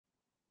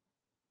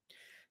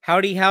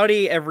Howdy,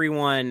 howdy,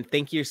 everyone.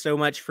 Thank you so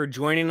much for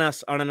joining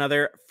us on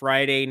another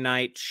Friday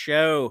night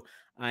show.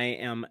 I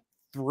am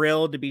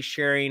thrilled to be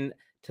sharing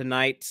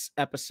tonight's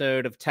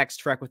episode of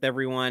Tex-Trek with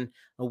everyone.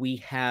 We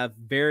have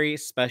very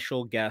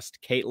special guest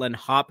Kaitlin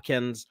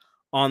Hopkins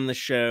on the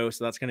show,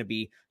 so that's going to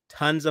be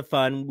tons of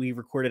fun. We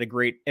recorded a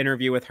great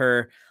interview with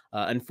her.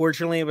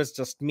 Unfortunately, it was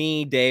just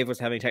me. Dave was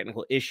having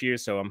technical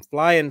issues, so I'm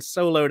flying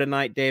solo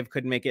tonight. Dave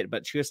couldn't make it,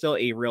 but she was still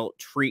a real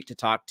treat to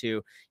talk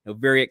to.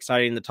 Very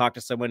exciting to talk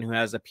to someone who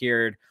has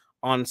appeared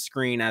on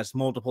screen as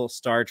multiple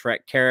Star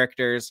Trek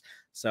characters.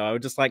 So I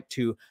would just like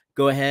to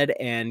go ahead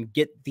and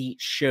get the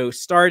show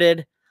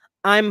started.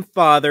 I'm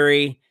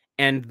Fatheree,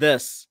 and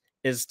this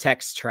is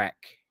Tex-Trek.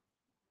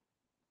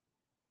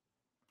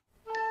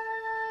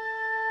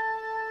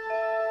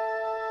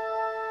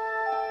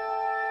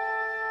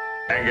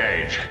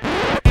 Engage.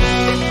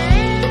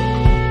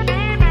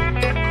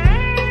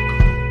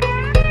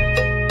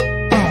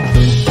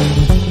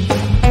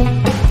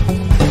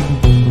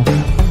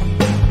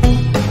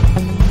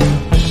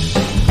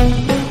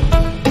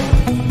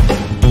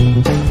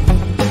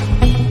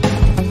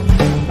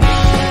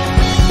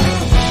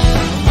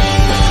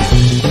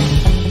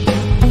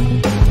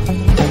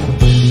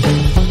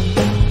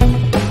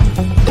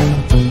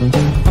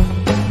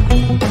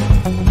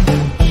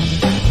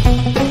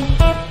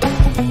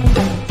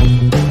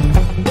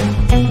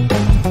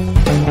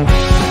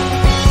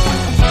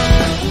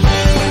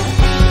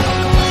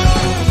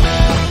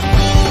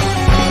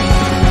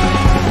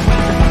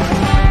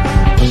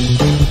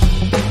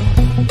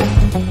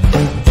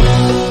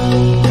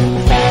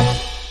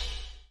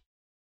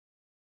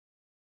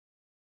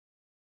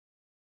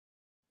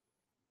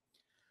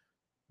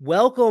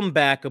 Welcome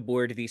back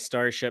aboard the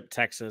Starship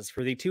Texas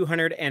for the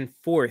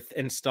 204th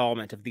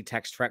installment of the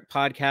Tex-Trek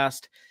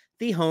podcast,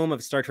 the home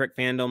of Star Trek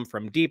fandom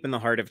from deep in the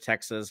heart of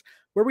Texas,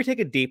 where we take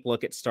a deep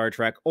look at Star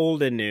Trek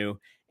old and new.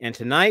 And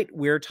tonight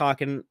we're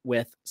talking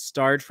with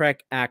Star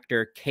Trek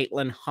actor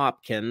Kaitlin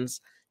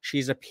Hopkins.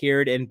 She's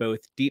appeared in both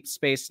Deep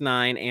Space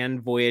Nine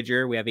and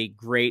Voyager. We have a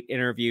great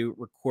interview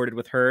recorded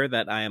with her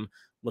that I am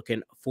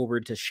looking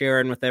forward to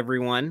sharing with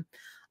everyone.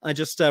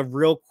 Just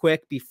real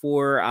quick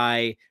before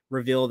I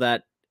reveal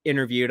that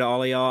interview to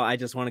all of y'all, I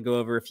just want to go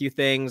over a few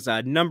things.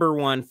 Number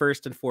one,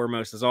 first and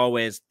foremost, as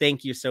always,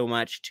 thank you so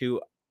much to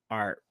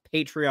our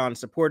Patreon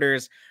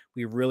supporters.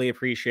 We really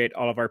appreciate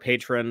all of our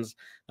patrons.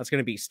 That's going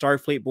to be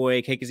Starfleet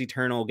Boy, Cake is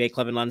Eternal, Gay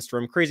Clevin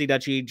Lundstrom, Crazy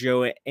Dutchie,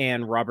 Joe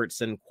Ann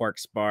Robertson,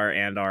 Quarks Bar,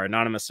 and our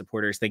anonymous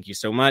supporters. Thank you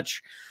so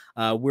much.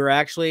 We're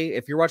actually,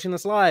 if you're watching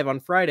this live on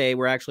Friday,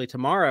 we're actually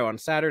tomorrow on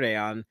Saturday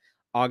on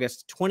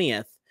August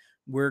 20th.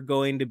 We're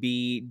going to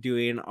be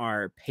doing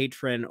our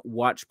patron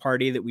watch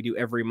party that we do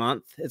every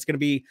month. It's going to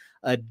be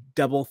a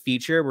double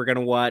feature. We're going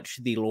to watch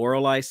the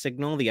Lorelei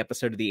Signal, the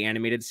episode of the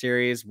animated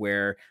series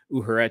where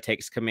Uhura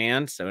takes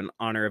command. So in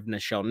honor of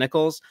Nichelle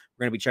Nichols,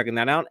 we're going to be checking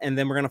that out. And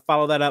then we're going to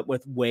follow that up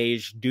with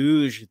Voyage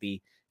Douge,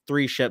 the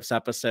 3 ships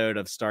episode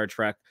of Star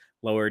Trek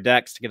Lower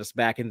Decks, to get us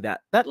back in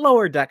that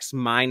Lower Decks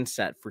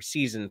mindset for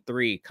season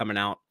 3 coming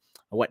out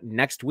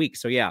next week.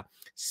 So yeah,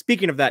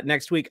 speaking of that,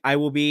 next week I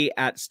will be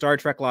at Star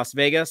Trek Las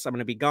Vegas. I'm going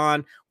to be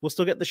gone. We'll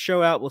still get the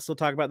show out. We'll still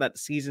talk about that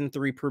season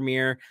 3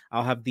 premiere.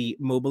 I'll have the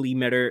mobile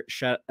emitter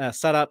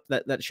set up.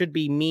 That should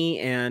be me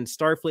and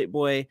Starfleet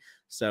Boy.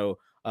 So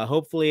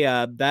hopefully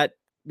that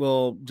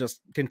will just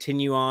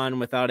continue on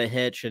without a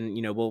hitch, and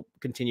we'll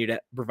continue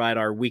to provide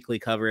our weekly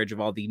coverage of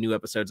all the new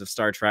episodes of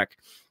Star Trek.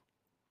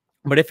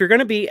 But if you're going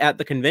to be at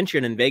the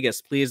convention in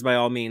Vegas, please, by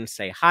all means,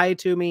 say hi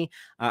to me.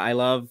 I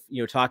love,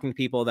 talking to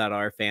people that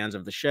are fans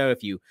of the show.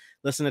 If you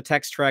listen to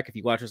Tex-Trek, if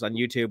you watch us on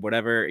YouTube,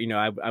 whatever,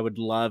 I would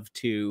love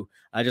to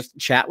just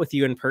chat with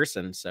you in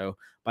person. So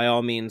by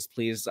all means,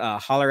 please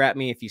holler at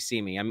me if you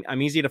see me.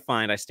 I'm easy to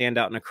find. I stand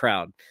out in a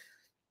crowd.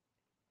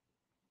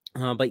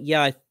 But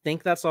yeah, I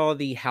think that's all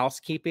the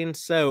housekeeping.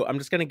 So I'm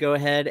just going to go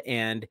ahead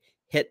and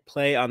hit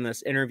play on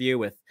this interview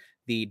with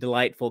the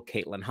delightful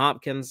Kaitlin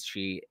Hopkins.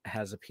 She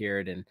has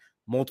appeared in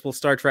multiple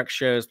Star Trek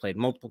shows, played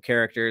multiple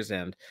characters,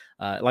 and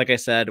like I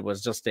said,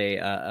 was just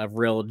a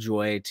real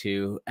joy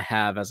to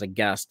have as a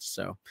guest.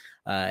 So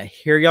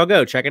here y'all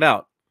go. Check it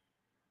out.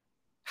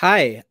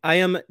 Hi, I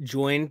am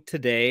joined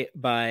today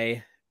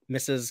by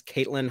Mrs.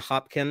 Kaitlin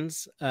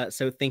Hopkins.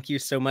 So thank you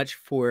so much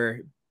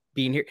for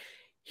being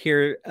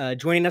here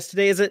joining us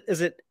today. Is it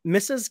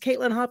Mrs.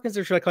 Kaitlin Hopkins,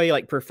 or should I call you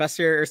like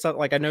Professor or something?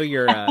 Like I know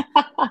you're an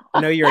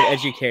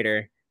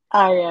educator.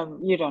 I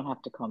am. You don't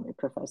have to call me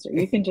Professor.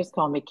 You can just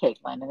call me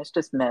Kaitlin, and it's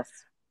just Miss.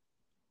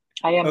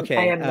 I am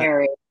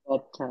married,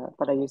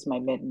 but I use my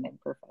maiden name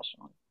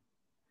professionally.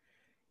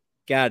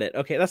 Got it.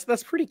 Okay,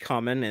 that's pretty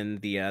common in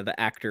the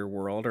actor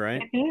world,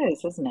 right? It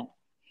is, isn't it?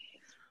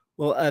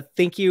 Well,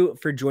 thank you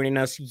for joining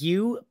us.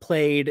 You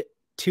played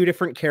 2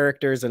 different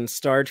characters in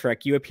Star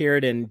Trek. You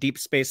appeared in Deep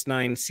Space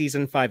Nine,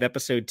 Season 5,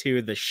 Episode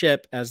 2, The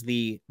Ship, as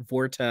the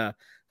Vorta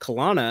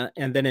Kilana,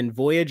 and then in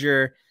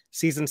Voyager,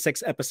 Season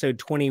 6, Episode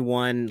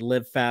 21,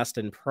 Live Fast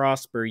and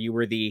Prosper, you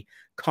were the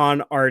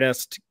con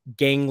artist,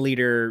 gang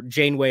leader,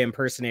 Janeway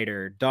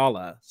impersonator,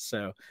 Dala.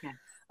 So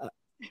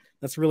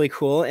that's really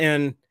cool.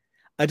 And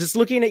Just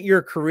looking at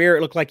your career,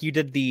 it looked like you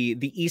did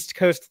the East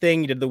Coast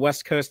thing, you did the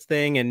West Coast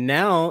thing, and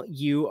now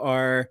you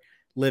are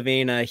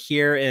living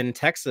here in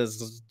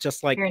Texas,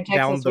 just Here like in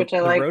down Texas, the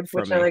road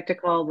from which I me. like to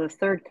call the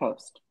third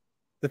coast.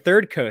 The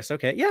third coast.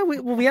 Okay. Yeah,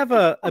 we have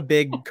a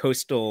big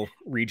coastal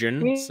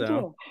region, We so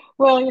do.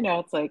 Well,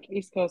 it's like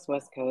East Coast,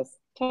 West Coast,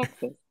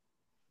 Texas.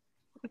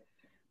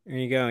 there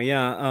you go.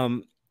 Yeah.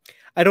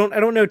 I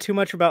don't know too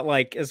much about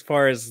like as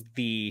far as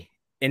the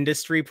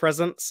industry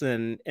presence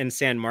in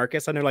San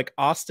Marcos. I know like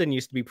Austin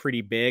used to be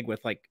pretty big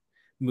with like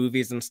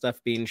movies and stuff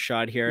being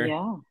shot here.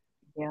 Yeah,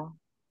 yeah.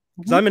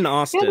 Because hmm I'm in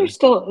Yeah, there's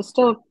Austin.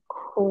 still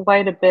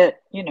quite a bit,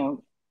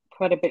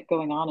 quite a bit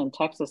going on in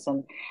Texas,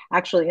 and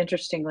actually,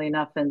 interestingly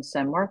enough, in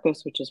San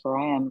Marcos, which is where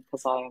I am,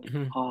 because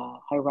Mhm.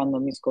 I run the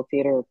musical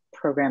theater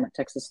program at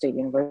Texas State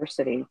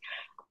University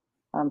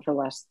for the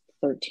last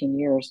 13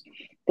 years.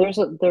 There's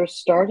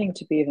starting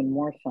to be even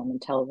more film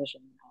and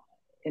television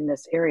in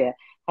this area.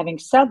 Having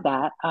said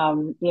that,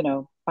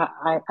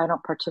 I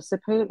don't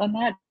participate in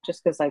that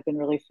just because I've been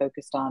really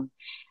focused on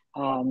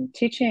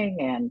teaching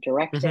and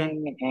Mhm.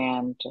 directing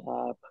and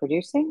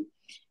producing,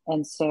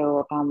 and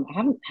so I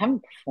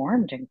haven't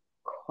performed in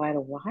quite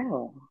a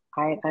while.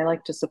 I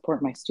like to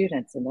support my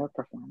students in their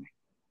performing.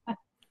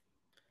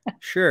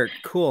 Sure.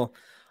 Cool.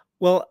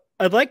 Well,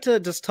 I'd like to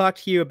just talk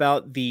to you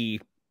about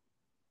the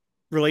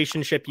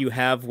relationship you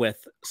have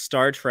with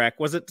Star Trek.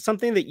 Was it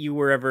something that you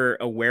were ever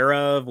aware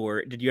of,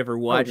 or did you ever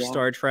Oh watch yeah.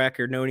 Star Trek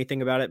or know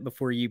anything about it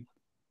before you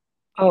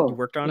Oh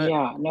worked on it?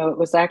 yeah. No, it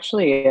was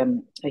actually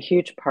a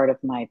huge part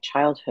of my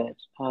childhood.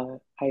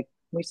 I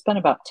We spent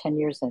about 10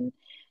 years in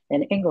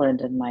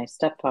England, and my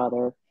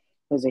stepfather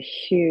was a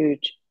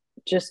huge,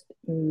 just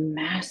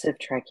massive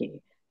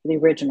Trekkie, the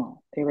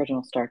original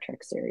Star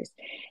Trek series.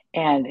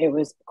 And it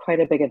was quite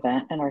a big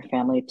event in our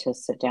family to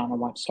sit down and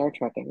watch Star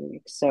Trek every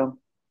week. So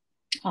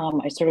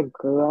I sort of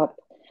grew up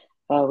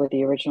with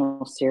the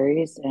original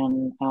series,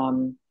 and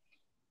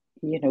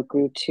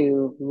grew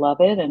to love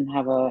it and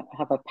have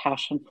a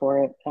passion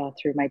for it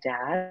through my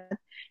dad. It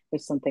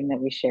was something that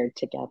we shared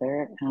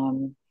together.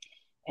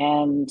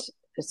 And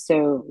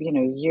so,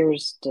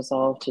 years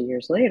dissolved to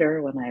years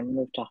later when I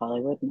moved to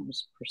Hollywood and I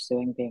was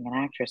pursuing being an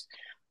actress.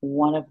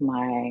 One of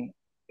my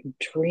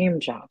dream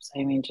jobs,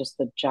 I mean, just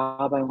the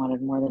job I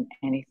wanted more than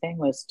anything,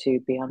 was to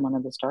be on one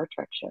of the Star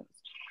Trek shows.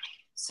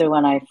 So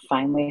when I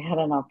finally had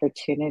an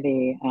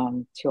opportunity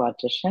to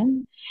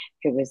audition,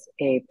 it was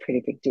a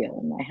pretty big deal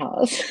in my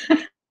house.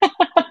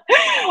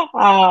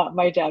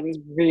 My dad was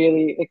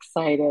really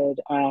excited.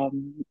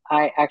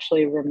 I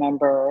actually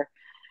remember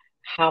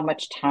how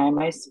much time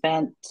I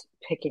spent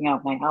picking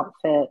out my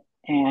outfit,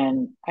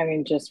 and I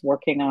mean, just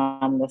working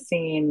on the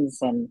scenes.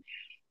 And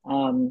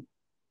um,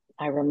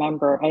 I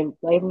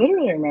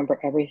literally remember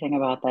everything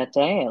about that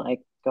day,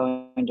 like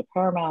going to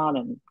Paramount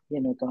and,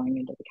 going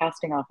into the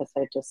casting office.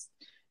 I just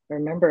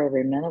remember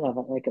every minute of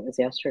it like it was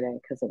yesterday,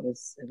 because it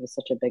was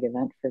such a big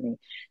event for me.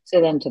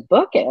 So then to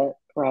book it,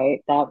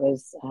 right, that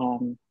was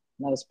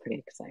pretty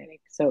exciting.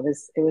 So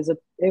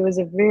it was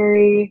a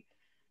very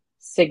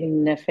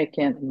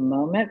significant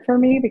moment for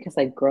me because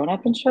I'd grown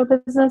up in show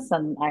business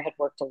and I had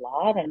worked a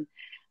lot, and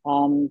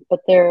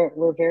but there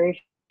were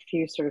very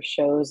few sort of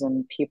shows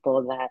and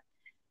people that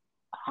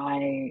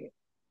I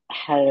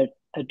had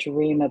a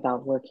dream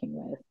about working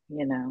with,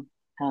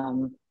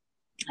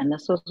 and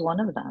this was one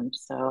of them.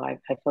 So I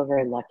feel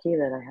very lucky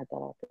that I had that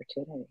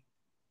opportunity.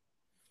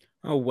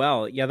 Oh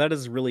wow, yeah, that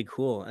is really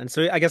cool. And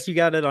so I guess you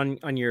got it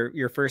on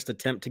your first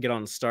attempt to get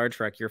on Star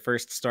Trek. Your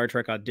first Star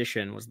Trek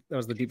audition was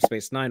the Deep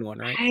Space Nine one,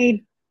 right?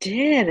 I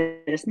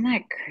did. Isn't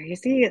that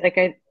crazy? Like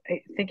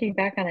thinking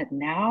back on it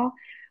now,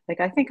 like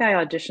I think I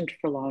auditioned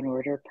for Law and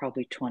Order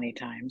probably 20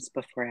 times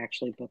before I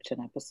actually booked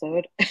an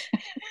episode.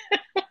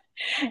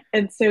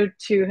 And so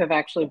to have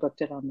actually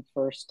booked it on the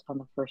first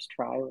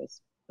try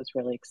was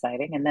really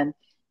exciting. And then,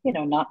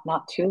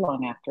 not too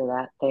long after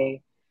that,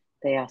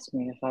 they asked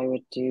me if I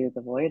would do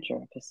the Voyager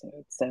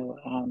episode. So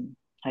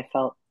I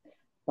felt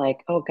like,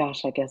 oh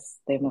gosh, I guess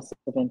they must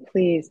have been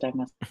pleased. I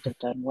must have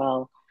done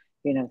well.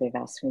 They've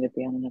asked me to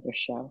be on another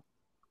show.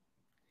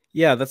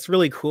 Yeah, that's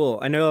really cool.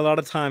 I know a lot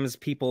of times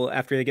people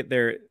after they get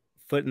their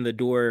foot in the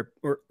door,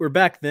 or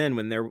back then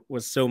when there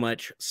was so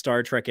much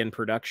Star Trek in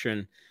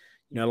production,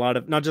 a lot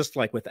of not just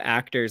like with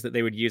actors that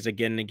they would use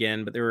again and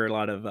again, but there were a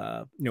lot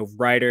of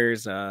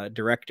writers,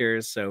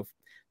 directors. So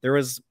there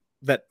was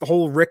that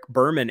whole Rick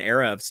Berman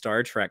era of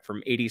Star Trek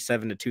from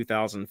 87 to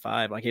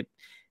 2005. Like it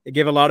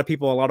gave a lot of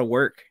people a lot of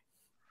work.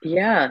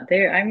 Yeah,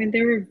 I mean,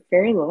 they were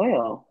very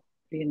loyal,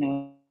 you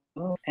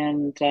know,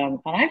 and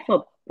I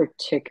felt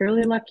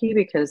particularly lucky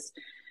because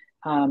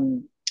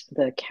um,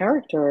 the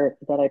character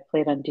that I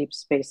played on Deep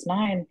Space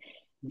Nine,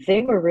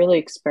 they were really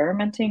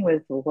experimenting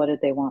with what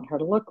did they want her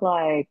to look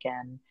like,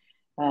 and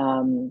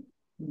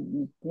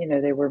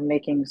they were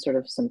making sort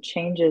of some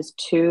changes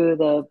to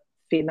the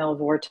female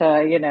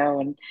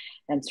Vorta,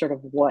 and sort of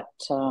what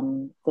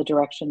the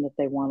direction that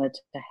they wanted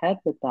to head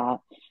with that.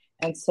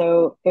 And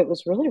so it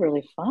was really,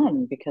 really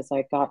fun because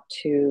I got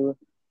to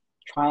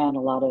try on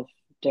a lot of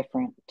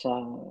different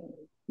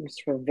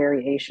sort of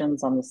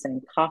variations on the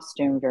same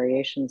costume,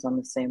 variations on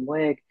the same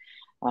wig.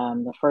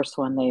 The first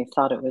one, they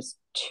thought it was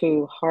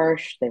too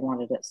harsh. They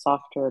wanted it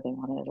softer. They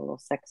wanted it a little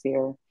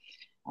sexier.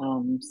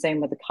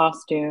 Same with the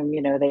costume.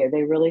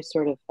 They really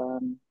sort of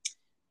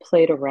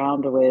played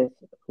around with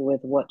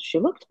what she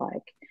looked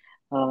like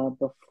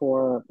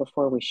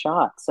before we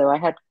shot. So I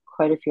had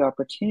quite a few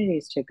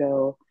opportunities to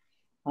go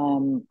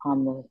on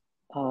the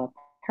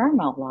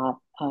Paramount lot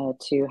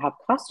to have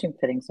costume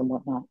fittings and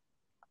whatnot.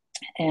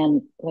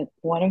 And like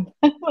one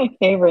of my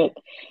favorite,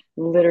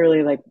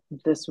 literally, like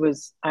this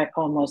was, I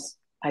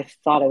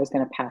thought I was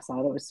going to pass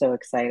out. It was so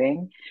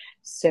exciting.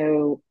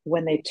 So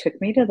when they took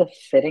me to the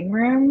fitting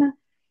room,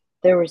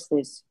 there was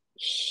this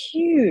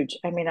huge,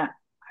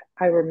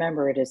 I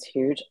remember it as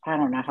huge. I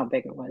don't know how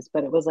big it was,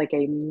 but it was like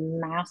a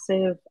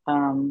massive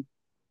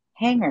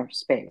hangar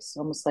space,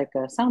 almost like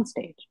a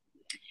soundstage.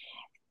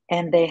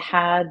 And they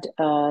had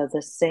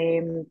the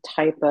same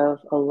type of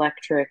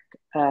electric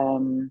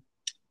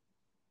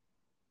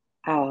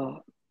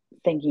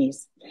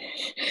thingies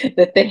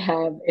that they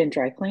have in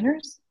dry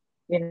cleaners.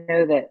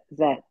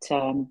 That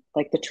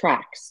like the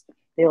tracks,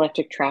 the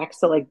electric tracks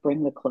that like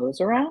bring the clothes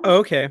around. Oh,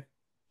 okay.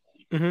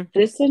 Mm-hmm.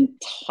 This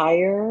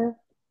entire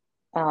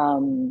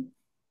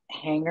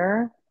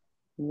hangar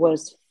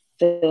was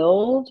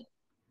filled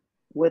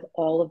with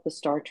all of the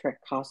Star Trek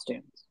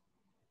costumes,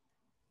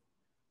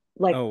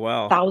 like Oh,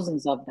 wow.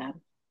 thousands of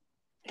them,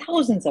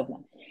 thousands of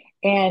them.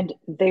 And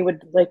they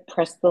would like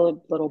press the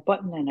little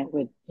button and it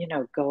would,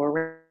 go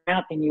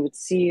around and you would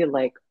see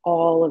like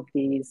all of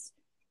these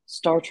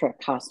Star Trek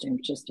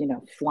costumes just,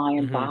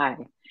 flying Mm-hmm. by.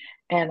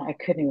 And I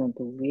couldn't even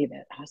believe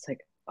it. I was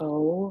like,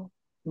 oh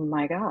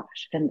my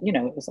gosh. And,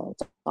 it was all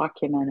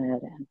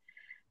documented.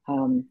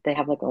 And they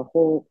have like a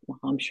whole, well,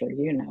 I'm sure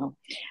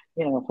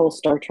a whole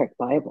Star Trek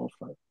Bible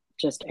for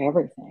just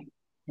everything,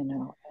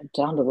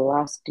 down to the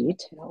last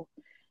detail.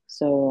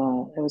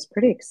 So it was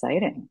pretty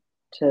exciting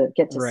to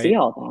get to see Right.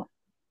 all that.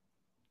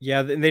 Yeah,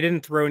 and they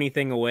didn't throw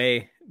anything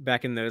away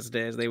back in those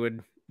days. They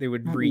would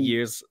Mm-mm.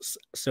 reuse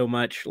so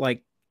much.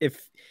 Like if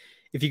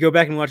you go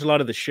back and watch a lot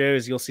of the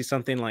shows, you'll see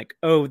something like,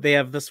 oh, they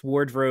have this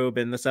wardrobe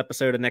in this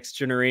episode of Next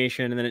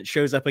Generation, and then it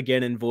shows up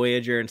again in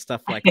Voyager and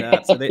stuff like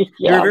that. So they were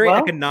Yeah, very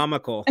well,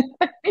 economical.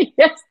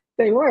 yes,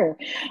 they were.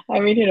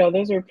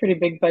 Those were pretty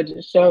big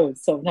budget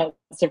shows, so I'm not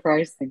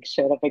surprised things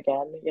showed up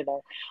again.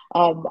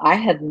 I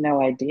had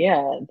no idea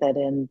that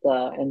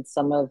in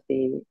some of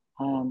the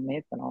may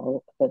have been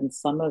all, but in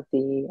some of the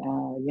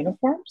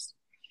uniforms,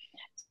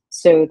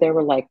 so there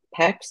were like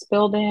pecs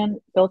built in,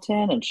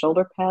 and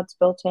shoulder pads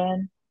built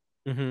in,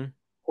 Hmm.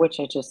 which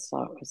I just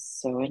thought was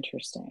so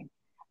interesting.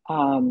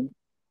 Um,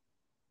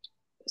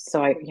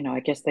 so I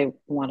guess they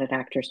wanted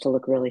actors to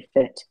look really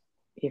fit,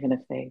 even if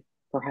they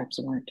perhaps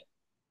weren't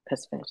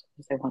as fit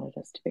as they wanted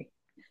us to be,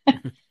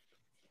 because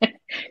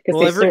Well,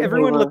 they certainly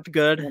everyone were. looked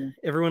good.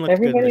 Everyone looked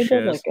good in the Everybody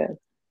did look shows.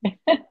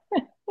 good.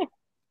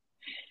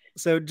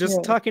 So just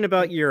Yeah. talking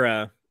about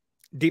your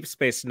Deep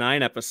Space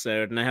Nine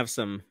episode, and I have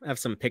some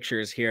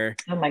pictures here.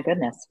 Oh my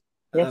goodness.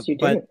 Yes, you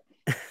But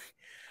do.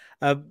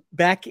 uh,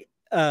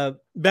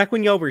 back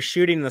when y'all were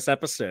shooting this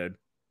episode,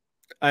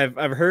 I've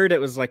heard it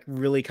was like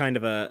really kind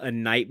of a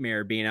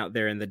nightmare being out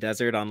there in the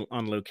desert on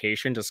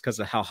location just because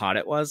of how hot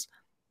it was.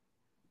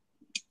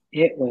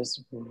 It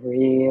was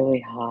really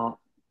hot.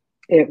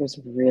 It was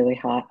really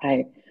hot.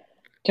 I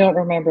don't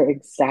remember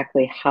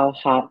exactly how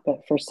hot,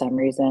 but for some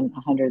reason,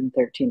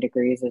 113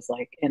 degrees is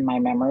like in my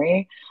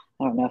memory.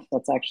 I don't know if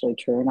that's actually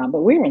true or not,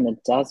 but we were in the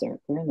desert.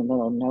 We were in the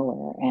middle of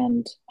nowhere,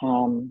 and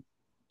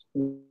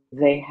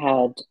they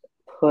had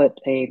put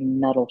a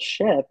metal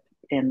ship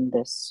in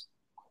this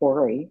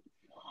quarry.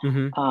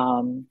 Hmm.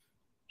 Um,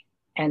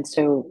 and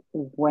so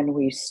when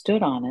we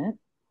stood on it,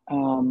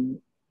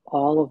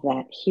 all of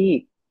that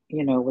heat,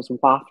 was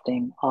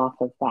wafting off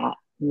of that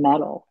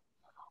metal.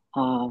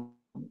 Um,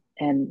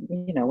 and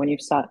when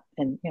you've sat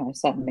and I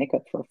sat in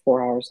makeup for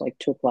 4 hours, like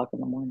 2 o'clock in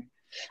the morning,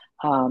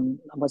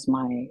 was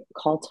my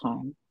call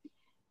time.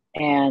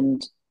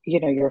 And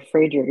you're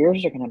afraid your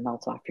ears are going to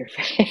melt off your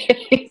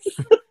face.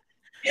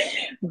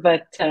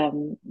 But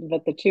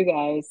the two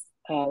guys,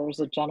 there's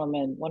a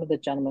gentleman, one of the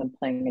gentlemen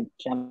playing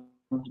a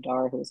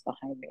Hadar who was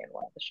behind me in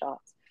one of the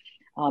shots.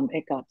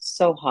 It got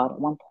so hot at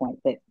one point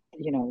that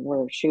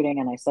we're shooting,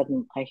 and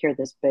I hear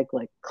this big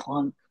like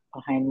clunk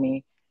behind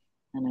me,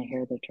 and I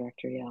hear the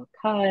director yell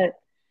cut,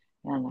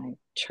 and I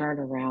turn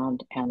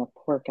around, and the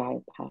poor guy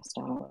passed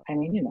out.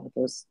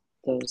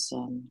 Those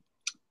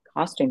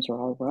costumes are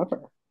all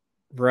rubber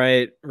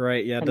Right,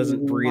 right. Yeah, it doesn't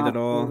and breathe at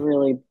not all.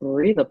 really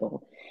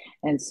breathable.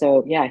 And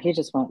so, yeah, he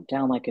just went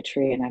down like a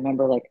tree. And I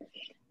remember like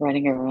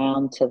running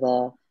around to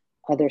the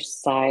other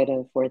side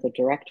of where the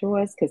director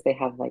was, because they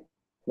have like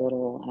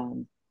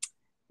little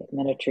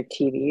miniature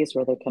TVs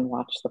where they can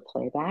watch the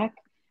playback.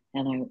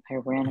 And I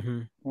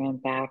Hmm. ran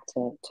back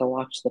to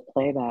watch the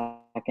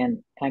playback.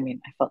 And I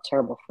felt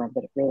terrible for him,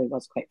 but it really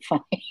was quite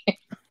funny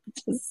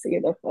to see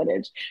the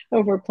footage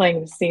of we're playing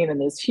the scene, and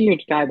this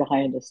huge guy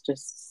behind us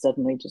just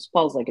suddenly just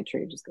falls like a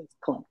tree, just goes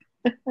clunk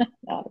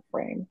out of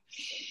frame.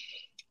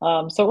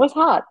 So it was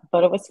hot,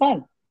 but it was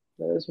fun.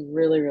 It was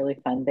really, really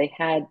fun.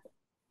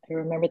 I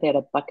remember they had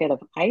a bucket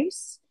of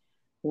ice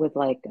with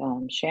like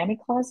chamois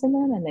claws in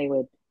them, and they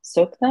would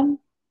soak them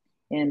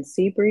in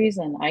sea breeze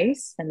and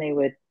ice, and they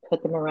would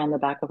put them around the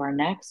back of our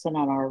necks and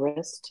on our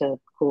wrists to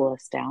cool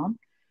us down.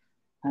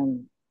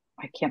 Um,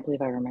 I can't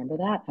believe I remember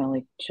that. I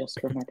only just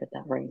remembered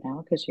that right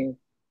now because you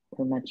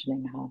were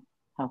mentioning how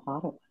hot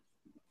it was.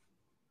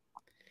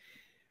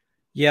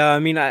 Yeah, I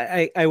mean,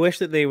 I wish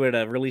that they would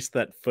release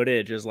that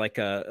footage as like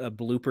a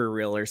blooper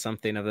reel or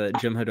something of a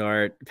Jim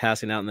Hadar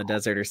passing out in the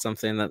desert or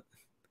something. That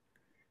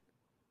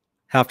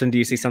how often do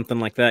you see something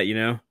like that? You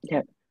know?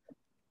 Yeah,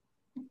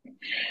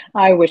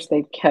 I wish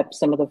they'd kept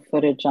some of the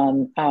footage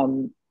on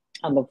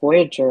the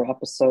Voyager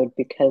episode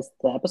because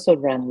the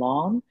episode ran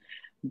long,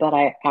 but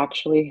I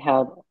actually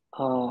had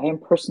I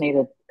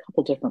impersonated a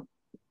couple different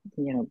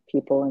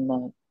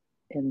people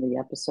in the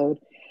episode.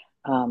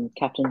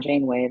 Captain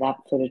Janeway, that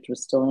footage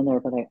was still in there,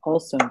 but I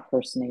also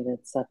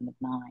impersonated Seven of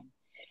Nine.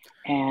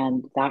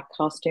 And that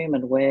costume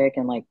and wig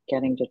and like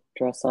getting to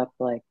dress up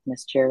like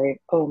Miss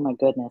Jerry, oh my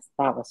goodness,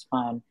 that was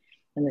fun.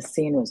 And the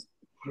scene was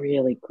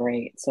really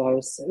great. So I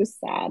was so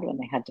sad when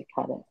they had to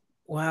cut it.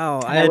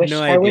 Wow, I And had no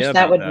I idea wish that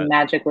about would that.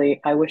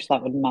 magically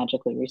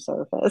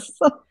resurface.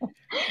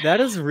 That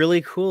is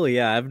really cool.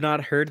 Yeah, I've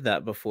not heard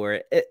that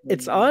before.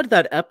 It's Yeah. odd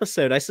that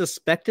episode. I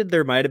suspected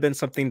there might have been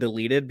something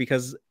deleted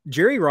because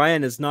Jerry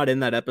Ryan is not in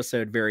that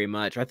episode very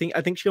much. I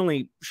think she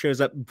only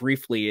shows up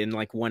briefly in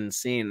like one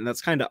scene. And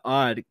that's kind of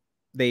odd.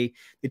 They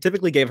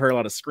typically gave her a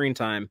lot of screen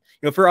time,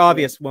 for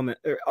obvious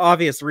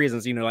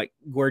reasons, like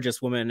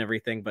gorgeous woman and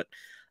everything. But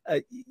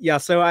yeah,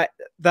 so I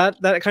that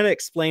kind of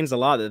explains a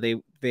lot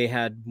that they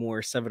had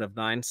more Seven of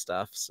Nine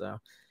stuff. So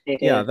They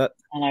yeah, did. that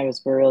And I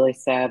was really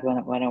sad when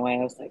it went away.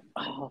 I was like,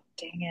 oh,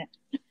 dang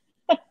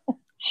it.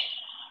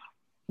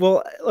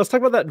 Well, let's talk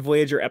about that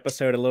Voyager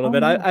episode a little Oh,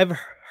 bit. no. I've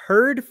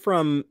heard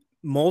from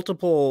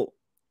multiple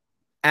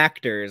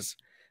actors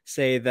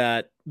say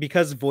that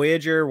because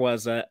Voyager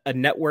was a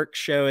network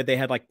show, they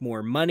had like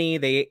more money,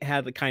 they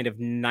had the kind of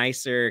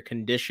nicer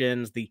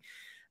conditions. The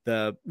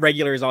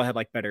regulars all had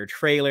like better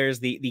trailers.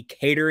 The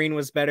catering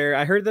was better.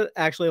 I heard that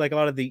actually like a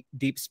lot of the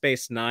Deep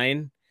Space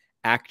Nine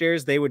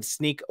actors, they would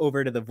sneak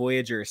over to the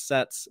Voyager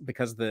sets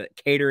because the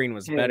catering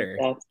was Dude, better.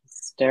 that's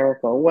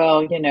hysterical.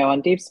 Well,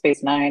 on Deep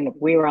Space Nine,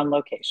 we were on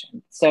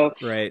location. So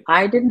Right.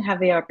 I didn't have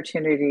the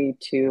opportunity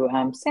to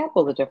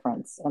sample the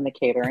difference in the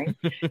catering.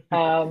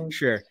 Um,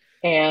 Sure.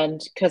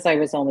 and because I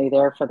was only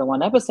there for the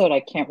one episode, I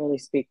can't really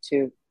speak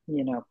to,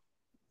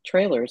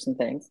 trailers and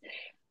things.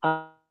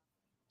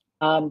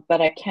 Um,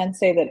 but I can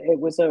say that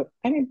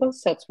I mean, both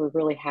sets were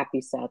really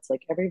happy sets.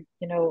 Like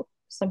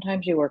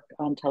sometimes you work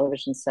on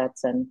television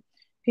sets and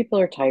people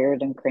are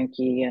tired and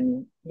cranky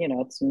and,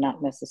 it's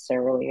not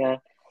necessarily a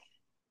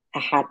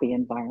happy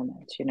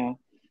environment.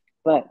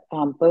 But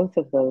both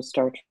of those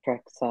Star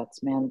Trek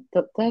sets, man,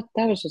 that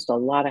was just a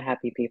lot of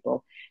happy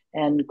people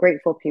and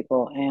grateful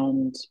people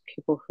and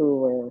people who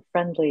were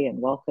friendly and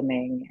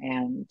welcoming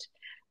and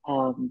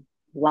um,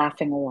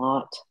 laughing a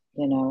lot,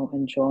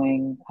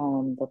 enjoying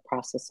the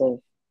process of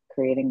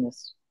creating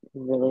this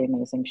really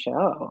amazing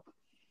show.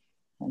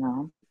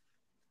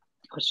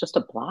 It was just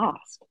a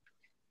blast.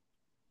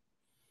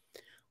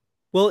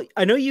 Well,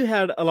 I know you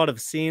had a lot of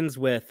scenes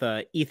with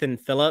Ethan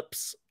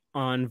Phillips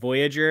on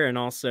Voyager and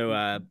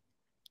also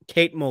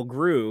Kate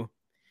Mulgrew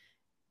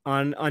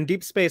on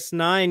Deep Space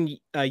Nine.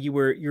 You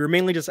were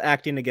mainly just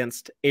acting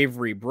against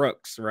Avery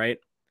Brooks, right?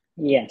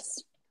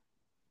 Yes.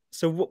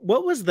 So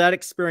what was that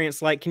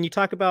experience like? Can you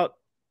talk about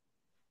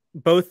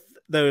both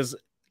those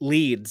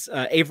leads,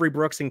 Avery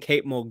Brooks and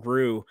Kate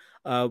Mulgrew?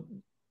 Uh,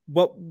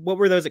 what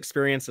were those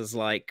experiences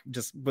like?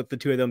 Just with the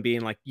two of them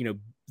being like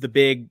the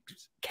big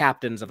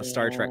captains of a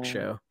Star Trek Yeah.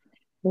 show.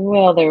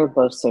 Well, they were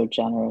both so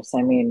generous.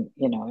 I mean,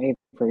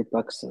 Avery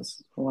Brooks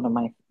is one of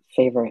my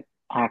favorite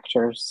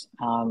actors.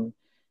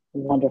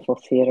 Wonderful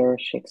theater,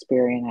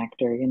 Shakespearean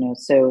actor,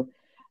 So,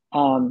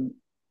 um,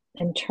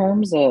 in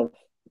terms of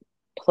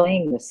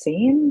playing the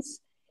scenes,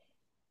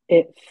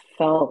 it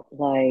felt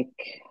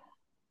like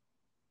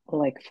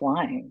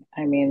flying.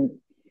 I mean,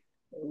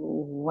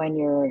 when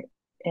you're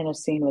in a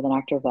scene with an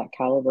actor of that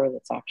caliber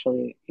that's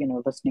actually,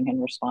 listening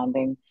and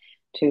responding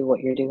to what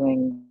you're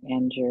doing,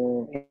 and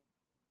you're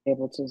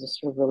able to just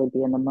sort of really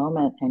be in the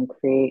moment and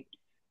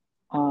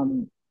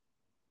um,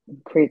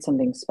 create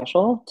something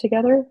special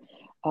together.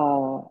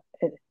 Uh,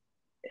 it,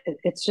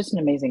 it's just an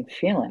amazing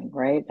feeling,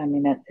 right? I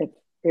mean,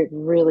 it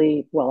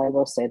really, well, I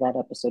will say that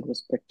episode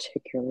was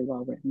particularly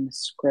well written. The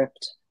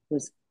script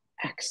was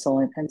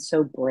excellent and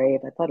so brave.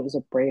 I thought it was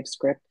a brave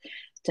script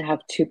to have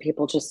two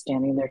people just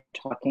standing there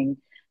talking,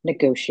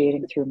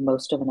 negotiating through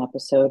most of an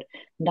episode.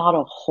 Not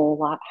a whole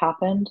lot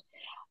happened.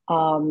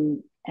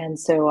 And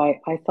so I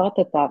thought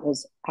that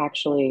was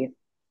actually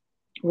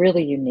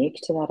really unique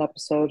to that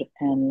episode,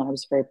 and I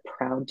was very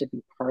proud to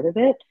be part of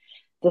it.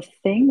 The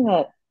thing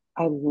that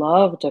I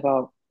loved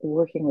about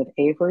working with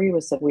Avery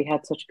was that we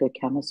had such good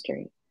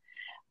chemistry.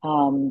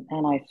 And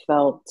I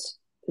felt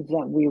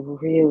that we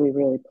really,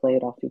 really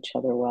played off each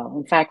other well.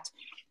 In fact,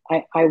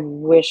 I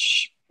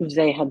wish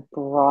they had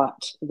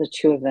brought the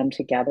two of them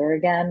together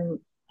again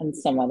in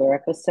some other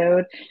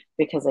episode,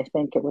 because I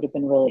think it would have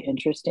been really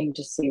interesting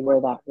to see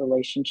where that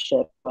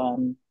relationship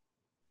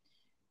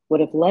would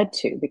have led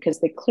to, because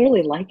they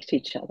clearly liked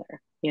each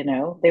other. They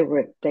and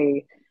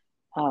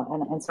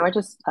so I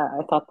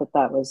thought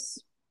that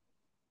was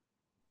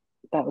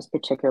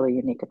particularly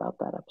unique about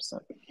that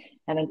episode.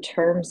 And in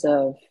terms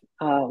of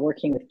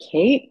working with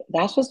Kate,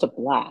 that's just a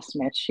blast,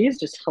 man. She's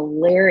just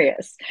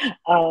hilarious.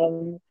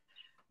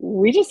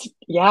 We just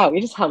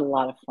had a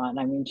lot of fun.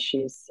 I mean,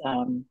 she's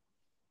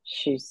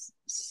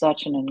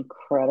such an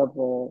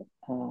incredible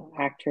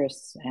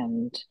actress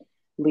and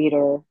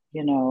leader.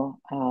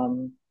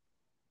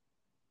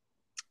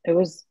 It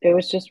was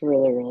just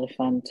really really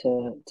fun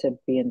to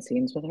be in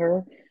scenes with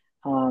her.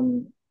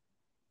 Um,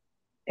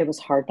 it was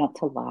hard not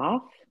to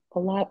laugh a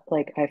lot.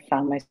 Like I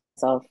found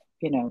myself,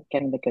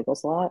 getting the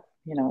giggles a lot.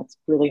 It's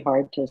really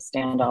hard to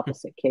stand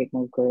opposite Kate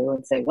Mulgrew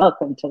and say,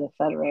 "Welcome to the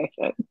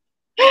Federation,"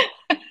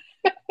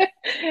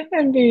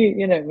 and be,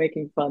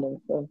 making fun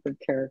of her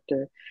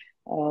character.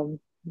 Um,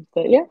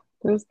 but yeah,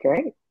 it was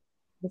great. It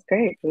was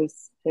great. It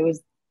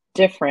was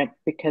different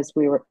because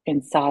we were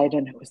inside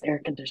and it was air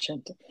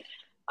conditioned.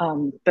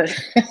 But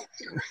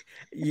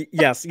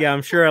Yes, yeah,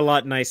 I'm sure a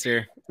lot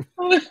nicer.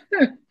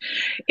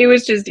 it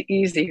was just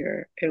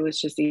easier. It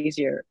was just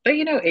easier. But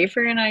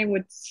Avery and I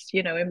would,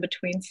 in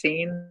between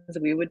scenes,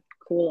 we would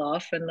cool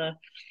off in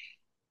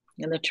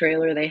the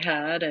trailer they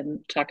had and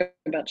talk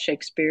about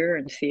Shakespeare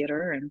and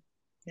theater and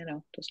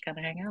just kind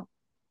of hang out.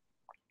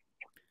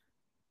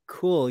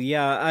 Cool.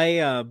 Yeah,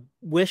 I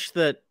wish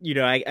that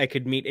I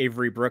could meet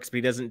Avery Brooks, but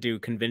he doesn't do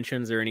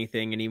conventions or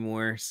anything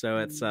anymore. So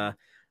it's Mm.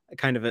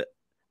 kind of a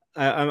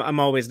I'm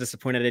always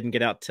disappointed I didn't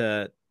get out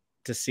to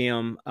see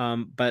him.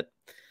 But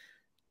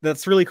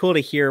that's really cool to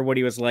hear what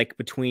he was like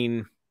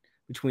between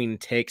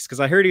takes, because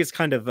I heard he was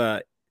kind of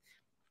I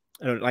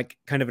don't know, like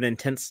kind of an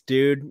intense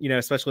dude,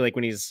 especially like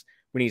when he's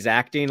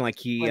acting, like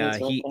When he's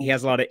he working.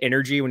 has a lot of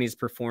energy when he's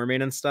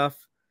performing and stuff.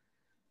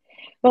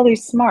 Well,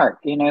 he's smart,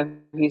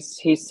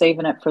 he's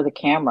saving it for the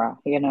camera,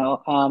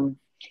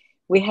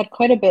 we had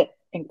quite a bit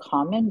in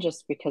common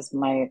just because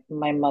my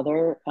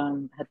mother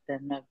had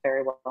been a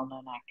very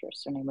well-known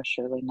actress. Her name was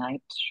Shirley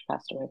Knight. She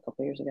passed away a couple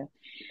of years ago.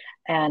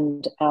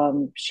 And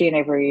she and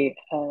Avery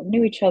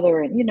knew each other.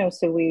 And,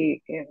 so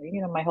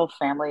my whole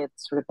family had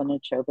sort of been in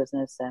show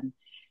business.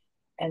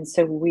 And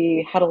so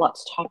we had a lot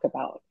to talk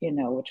about,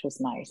 which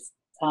was nice.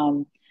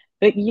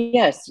 But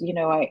yes,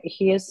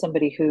 he is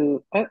somebody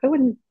who I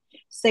wouldn't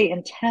say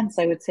intense,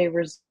 I would say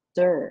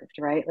reserved,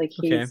 right? Like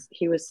Okay.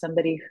 he was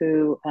somebody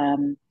who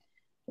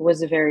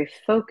was very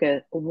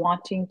focused,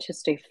 wanting to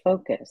stay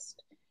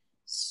focused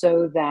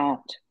so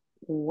that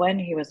when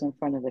he was in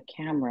front of the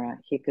camera,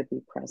 he could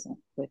be present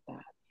with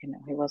that. He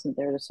wasn't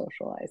there to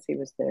socialize. He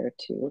was there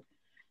to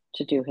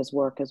do his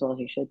work as well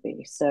he should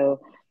be. So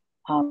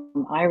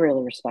I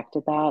really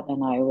respected that,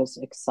 and I was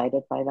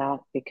excited by that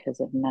because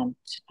it meant,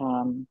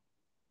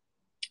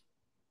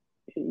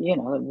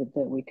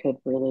 that we could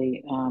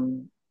really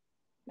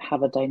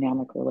have a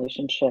dynamic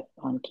relationship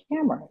on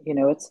camera.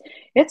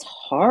 It's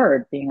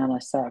hard being on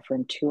a set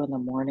from 2 in the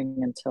morning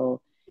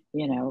until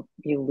you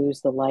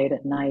lose the light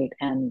at night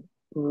and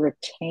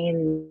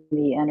retain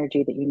the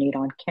energy that you need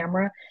on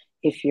camera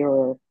if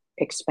you're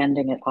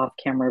expending it off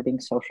camera, being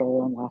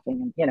social and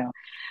laughing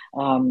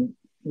and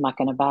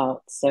mucking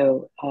about.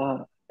 So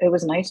it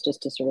was nice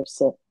just to sort of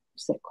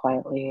sit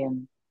quietly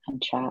and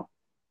chat,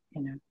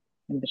 you know,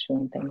 in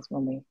between things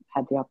when we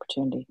had the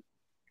opportunity.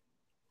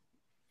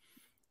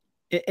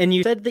 And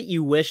you said that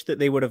you wish that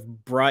they would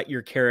have brought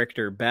your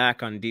character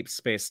back on Deep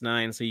Space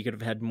Nine so you could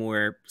have had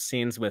more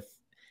scenes with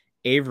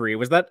Avery.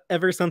 Was that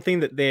ever something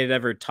that they had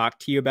ever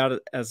talked to you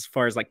about as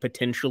far as like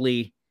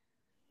potentially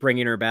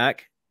bringing her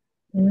back?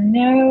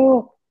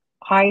 No,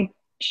 I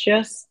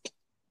just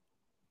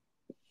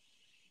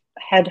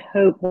had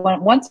hope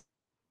once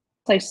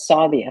I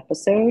saw the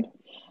episode.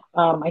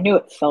 I knew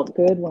it felt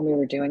good when we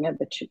were doing it,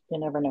 but you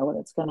never know what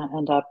it's going to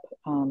end up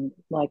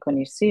like when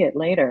you see it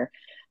later.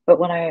 But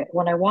when I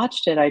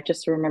watched it, I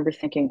just remember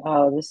thinking,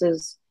 "Oh, this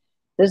is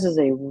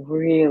a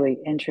really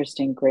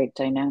interesting, great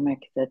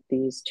dynamic that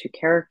these two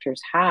characters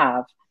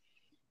have,"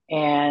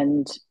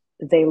 and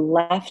they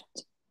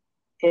left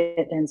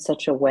it in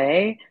such a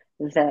way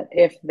that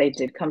if they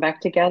did come back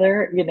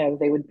together,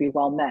 they would be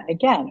well met.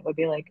 Again, it would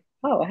be like,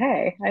 "Oh,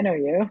 hey, I know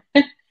you."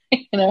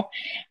 you know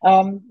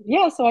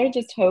yeah, so I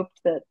just hoped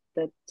that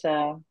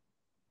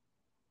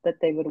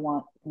they would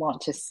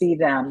want to see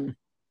them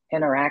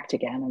interact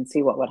again and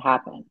see what would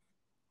happen.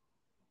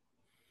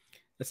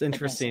 That's But no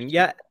interesting. such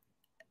Yeah, luck.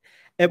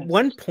 at No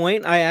one such luck.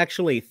 point I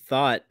actually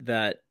thought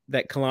that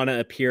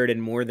Kalana appeared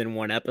in more than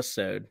one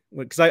episode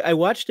because I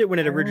watched it when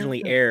it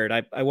originally Oh, aired.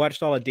 I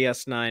watched all of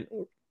DS9.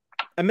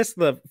 I missed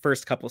the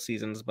first couple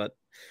seasons, but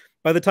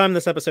by the time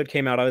this episode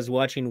came out, I was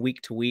watching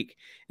week to week.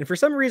 And for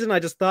some reason, I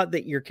just thought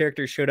that your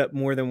character showed up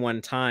more than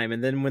one time.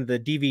 And then when the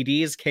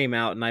DVDs came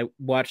out and I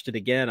watched it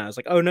again, I was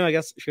like, oh no, I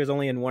guess she was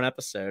only in one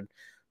episode.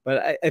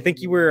 But I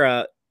think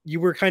yeah. you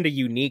were kind of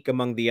unique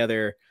among the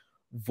other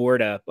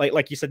Vorta.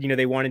 Like you said,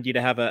 they wanted you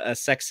to have a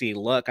sexy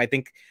look. I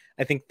think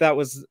that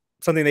was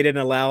something they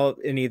didn't allow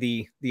any of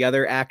the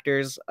other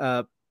actors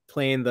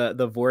playing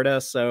the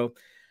Vorta. So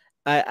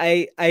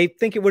I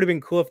think it would have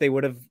been cool if they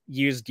would have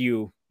used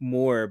you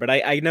more, but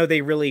I know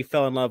they really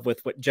fell in love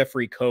with what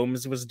Jeffrey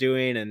Combs was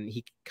doing, and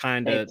he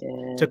kind They of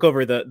did. took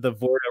over the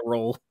Vorta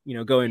role,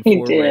 going He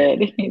forward.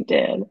 did. He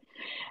did.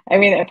 I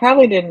mean, I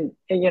probably didn't,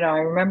 I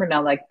remember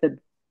now, like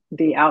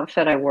the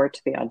outfit I wore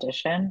to the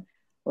audition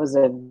was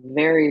a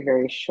very,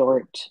 very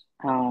short,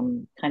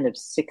 kind of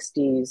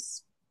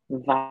 60s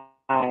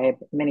vibe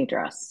mini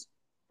dress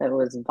that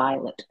was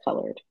violet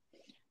colored.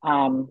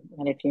 And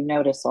if you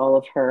notice all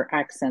of her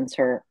accents,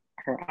 her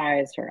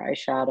eyes, her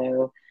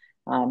eyeshadow,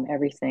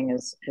 everything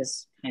is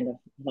kind of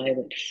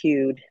violet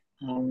hued,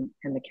 in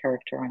the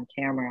character on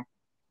camera.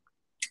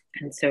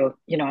 And so,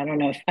 I don't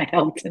know if I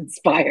helped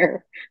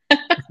inspire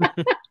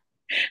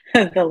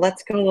the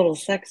let's go a little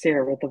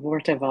sexier with the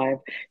Vorta vibe,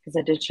 because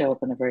I did show up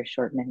in a very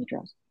short mini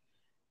dress.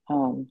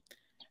 Um,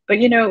 but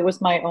it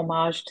was my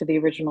homage to the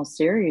original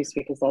series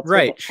because that's what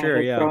Right, I sure,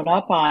 had yeah, grown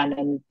up on,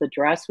 and the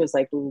dress was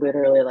like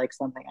literally like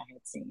something I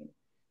had seen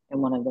in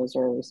one of those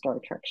early Star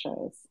Trek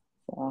shows.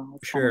 So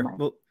it's kind of sure. my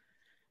Well,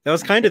 that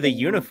was my kind of the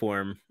fitting nod.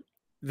 uniform.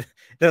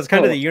 That was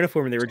kind of the Oh,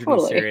 uniform in the original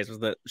totally. series, was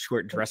the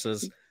short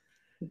dresses.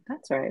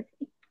 That's right.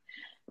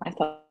 I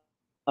thought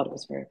it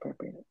was very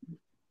appropriate.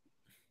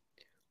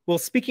 Well,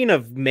 speaking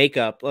of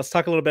makeup, let's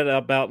talk a little bit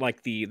about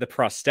like the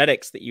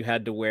prosthetics that you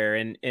had to wear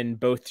in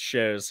both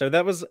shows. So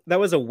that was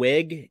a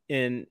wig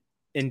in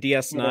It is.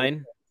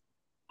 DS9.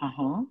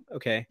 Uh-huh.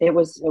 Okay. It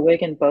was a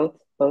wig in both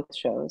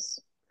shows.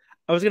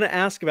 I was gonna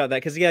ask about that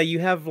because yeah, you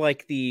have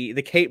like the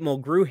Kate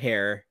Mulgrew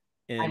hair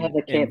I have in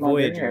the in Kate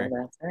Mulgrew hair. Voyager,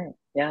 That's right.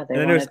 Yeah, they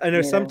and I know wanted I know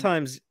me to.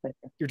 sometimes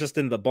you're just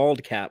in the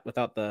bald cap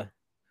without the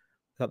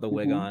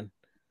wig Mm-hmm. on.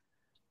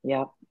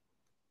 Yeah,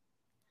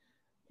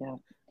 yeah.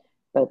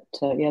 But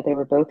yeah, they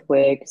were both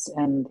wigs,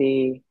 and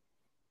the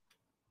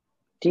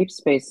Deep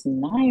Space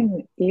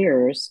Nine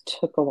ears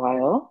took a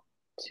while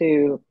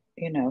to,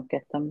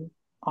 get them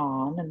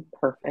on and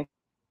perfect.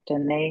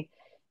 And they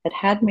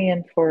had me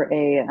in for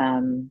a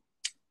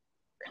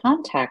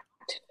contact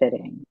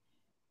fitting,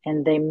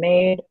 and they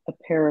made a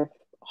pair of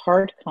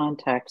hard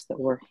contacts that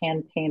were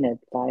hand painted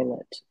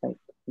violet. Like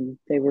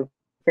they were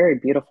very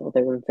beautiful.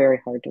 They were very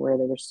hard to wear.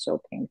 They were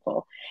so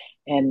painful.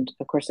 And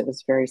of course, it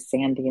was very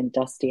sandy and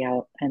dusty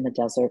out in the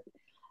desert.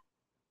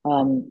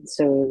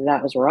 So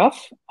that was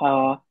rough.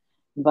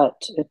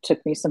 But it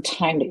took me some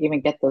time to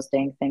even get those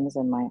dang things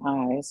in my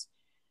eyes.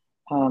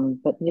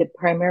 But yeah,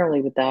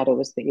 primarily with that, it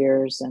was the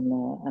ears and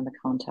the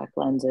contact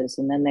lenses,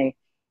 and then they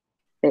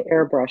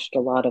airbrushed a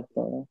lot of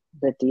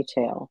the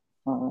detail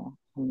on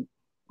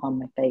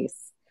my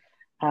face.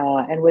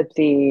 And with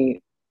the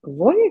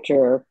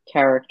Voyager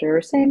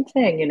character, same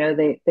thing.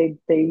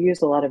 They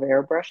use a lot of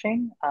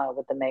airbrushing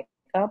with the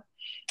makeup,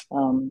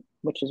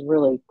 which is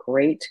really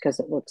great because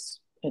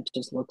it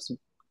just looks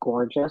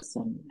gorgeous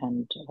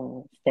and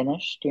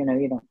finished. You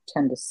don't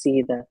tend to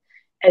see the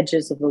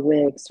edges of the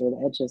wigs or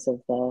the edges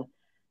of the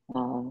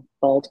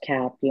bald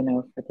cap,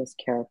 for this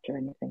character or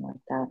anything like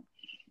that.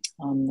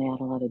 They had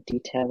a lot of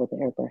detail with the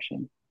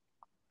airbrushing.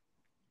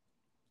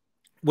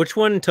 Which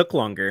one took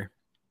longer?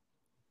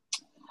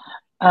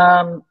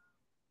 Um,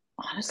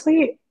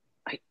 Honestly,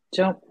 I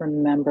don't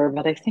remember,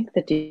 but I think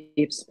the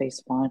Deep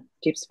Space Nine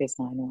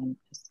one,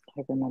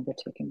 I remember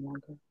taking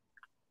longer.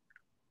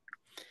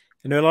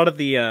 I know a lot of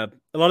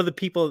the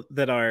people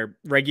that are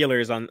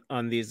regulars on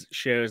these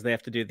shows, they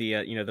have to do the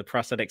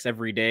prosthetics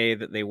every day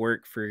that they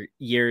work for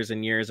years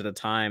and years at a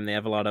time. They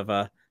have a lot of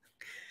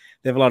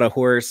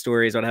horror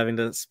stories about having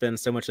to spend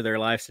so much of their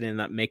life sitting in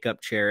that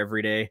makeup chair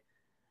every day.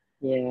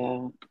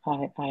 Yeah,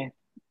 I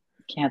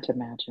can't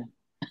imagine.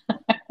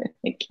 I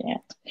really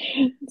can't.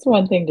 It's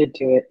one thing to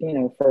do it,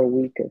 for a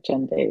week or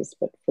 10 days,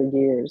 but for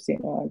years,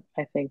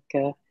 I think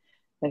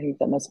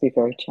that must be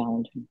very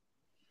challenging.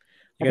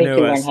 I Like I think know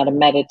you learn how to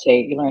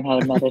meditate. You learn how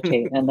to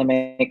meditate in the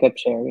makeup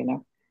chair.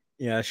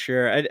 Yeah,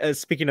 sure.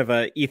 Speaking of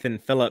Ethan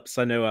Phillips,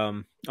 I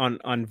know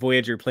on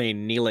Voyager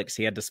playing Neelix,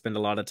 he had to spend a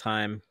lot of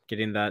time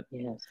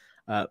Yes.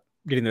 uh,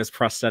 getting those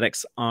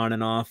prosthetics on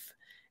and off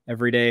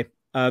every day.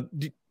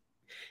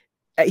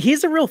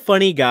 He's a real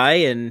funny guy,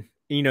 and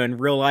in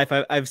real life,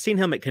 I've seen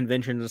him at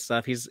conventions and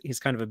stuff. He's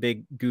kind of a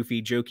big,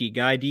 goofy, jokey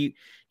guy. Do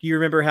you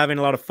remember having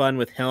a lot of fun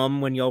with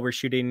him when y'all were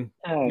shooting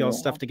y'all Oh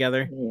stuff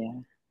together? yeah. Yeah.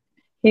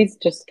 He's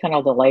just kind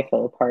of the life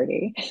of the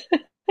party.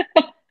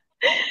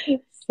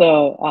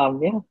 So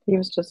yeah, he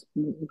was just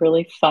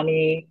really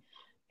funny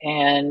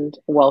and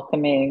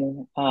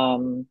welcoming,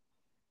 and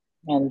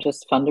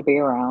just fun to be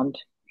around.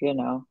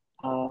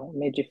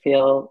 Made you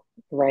feel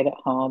right at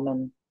home,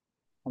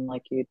 and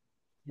like you'd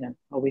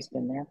always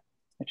been there,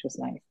 which was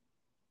nice.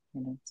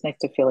 It's nice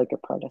to feel like you're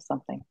part of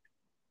something.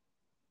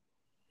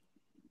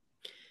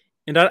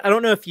 And I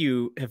don't know if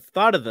you have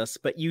thought of this,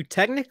 but you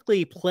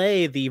technically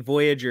play the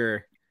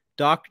Voyager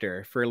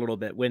doctor for a little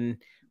bit when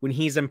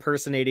he's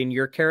impersonating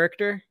your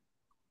character.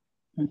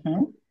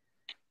 Hmm.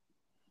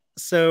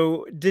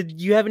 So,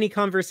 did you have any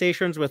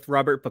conversations with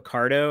Robert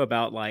Picardo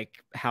about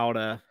like how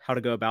to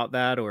go about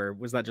that, or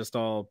was that just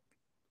all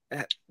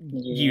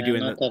you Yeah,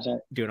 doing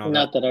doing all that?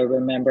 not that I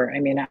remember. I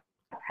mean,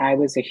 I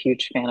was a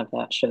huge fan of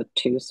that show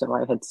too, so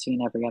I had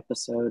seen every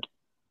episode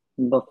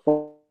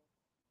before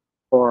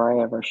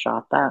I ever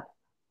shot that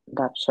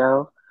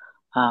show,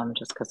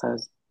 just because I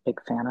was a big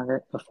fan of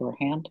it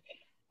beforehand.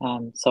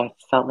 So I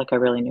felt like I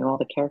really knew all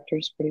the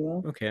characters pretty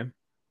well. Okay.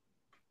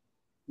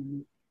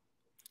 Mhm.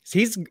 So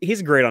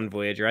he's great on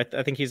Voyager.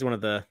 I think he's one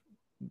of the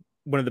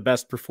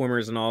best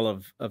performers in all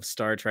of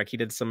Star Trek. He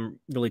did some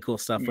really cool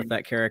stuff with Mm.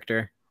 that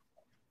character.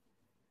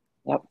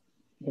 Yep,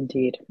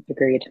 indeed,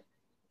 agreed.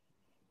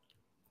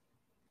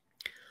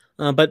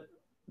 But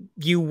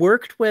you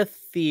worked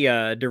with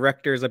the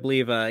directors, I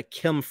believe,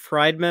 Kim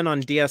Friedman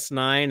on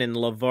DS9 and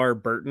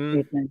LeVar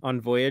Burton Friedman. on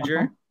Uh-huh.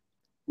 Voyager.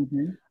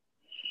 Hmm.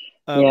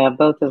 Uh, Yeah,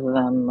 both of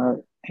them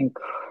are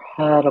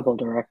incredible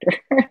directors.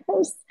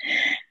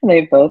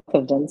 They both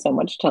have done so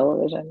much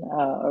television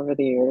over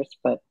the years,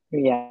 but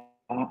yeah,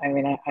 I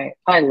mean,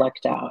 I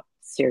lucked out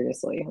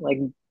seriously. Like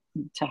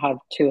to have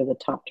two of the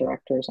top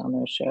directors on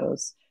those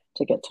shows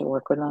to get to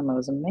work with them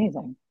was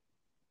amazing,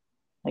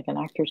 like an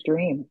actor's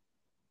dream.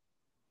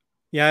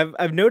 yeah,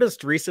 I've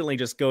noticed recently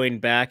just going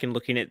back and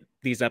looking at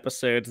these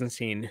episodes and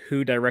seeing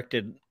who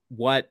directed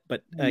what,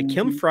 but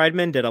Kim Hmm.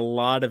 Friedman did a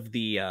lot of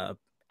the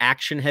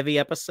action heavy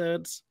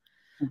episodes,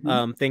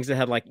 Hmm. things that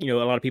had like a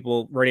lot of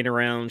people running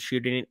around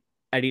shooting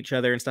at each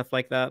other and stuff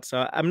like that.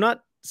 So I'm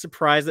not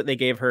surprised that they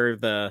gave her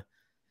the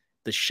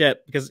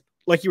ship because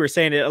like you were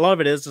saying, a lot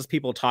of it is just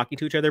people talking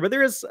to each other, but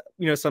there is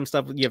some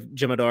stuff. You have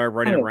Jimadar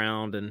running Oh,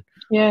 around and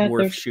yeah,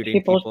 Worf there's shooting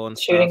people people and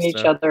stuff. shooting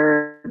each So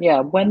other.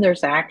 Yeah, when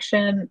there's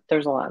action,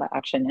 there's a lot of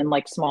action in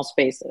like small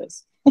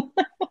spaces.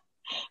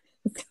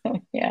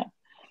 Yeah.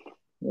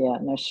 Yeah,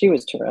 no, she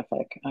was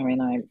terrific. I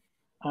mean,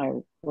 I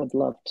would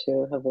love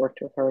to have worked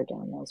with her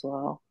again as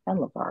well. And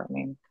LeVar, I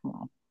mean, come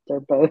on. They're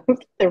both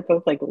they're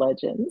both like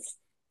legends.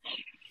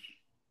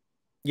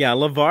 yeah,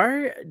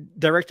 LeVar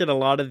directed a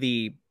lot of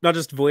the not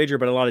just Voyager,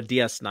 but a lot of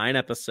DS9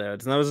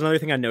 episodes. And that was another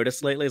thing I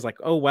noticed lately is like,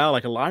 oh wow,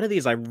 like a lot of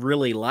these I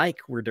really like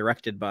were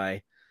directed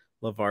by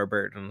LeVar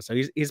Burton. So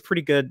he's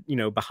pretty good,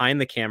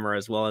 behind the camera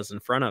as well as in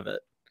front of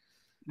it.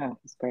 Oh,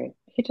 it's great.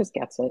 He just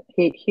gets it.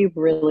 He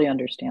really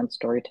understands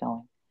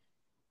storytelling.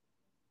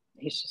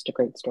 He's just a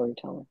great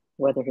storyteller,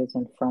 whether he's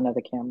in front of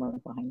the camera or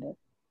behind it.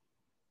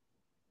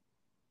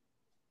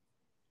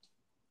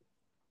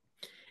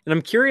 And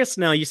I'm curious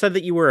now, you said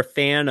that you were a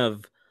fan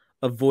of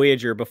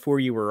Voyager before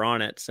you were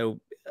on it. So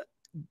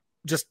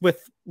just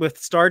with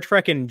Star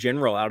Trek in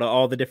general, out of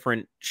all the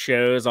different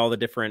shows, all the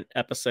different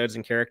episodes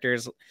and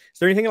characters, is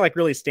there anything that like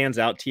really stands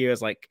out to you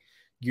as like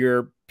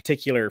your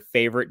particular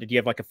favorite? Did you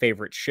have like a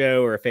favorite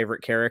show or a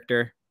favorite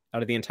character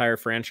out of the entire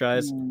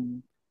franchise?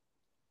 Mm.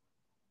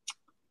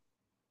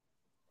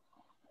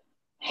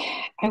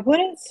 I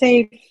wouldn't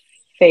say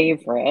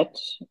favorite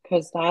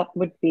because that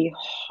would be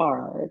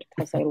hard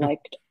because I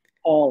liked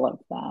all of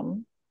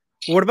them.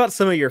 What about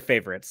some of your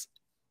favorites?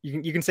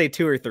 You can say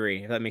two or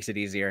three if that makes it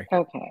easier.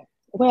 Okay.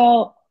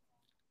 Well,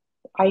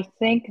 I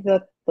think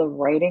that the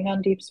writing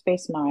on Deep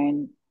Space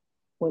Nine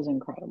was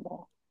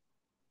incredible.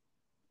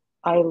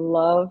 I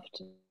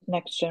loved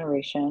Next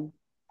Generation.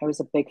 I was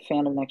a big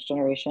fan of Next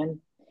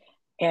Generation.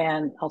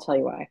 And I'll tell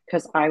you why.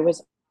 Because I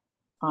was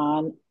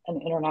on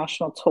an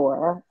international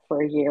tour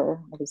for a year.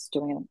 I was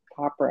doing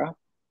opera.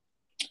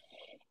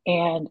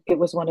 And it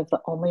was one of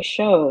the only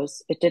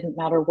shows, it didn't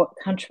matter what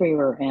country we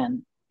were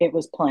in, it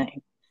was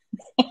playing.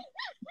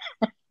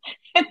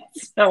 And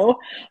so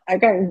I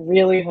got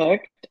really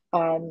hooked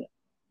on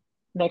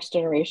Next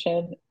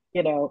Generation,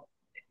 you know,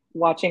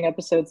 watching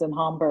episodes in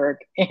Hamburg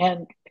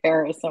and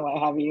Paris and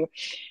what have you,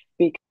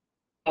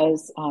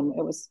 because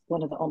it was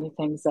one of the only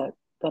things that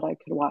I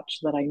could watch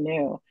that I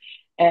knew,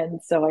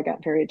 and so I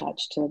got very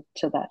attached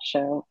to that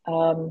show.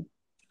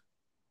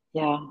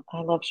 Yeah,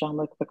 I love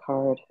Jean-Luc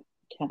Picard.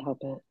 Can't help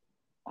it.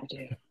 I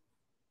do.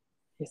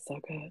 He's so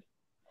good.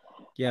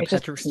 Yeah, I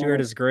just Patrick Stewart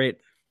never. is great.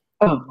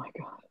 Oh my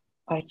God,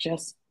 I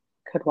just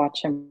could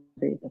watch him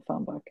read the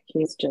phone book.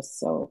 He's just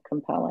so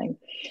compelling,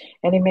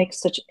 and he makes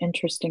such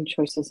interesting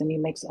choices, and he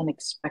makes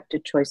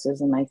unexpected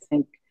choices, and I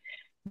think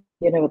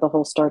the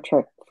whole Star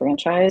Trek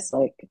franchise,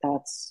 like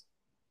that's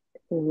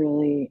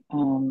really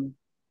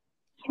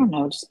I don't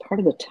know, just part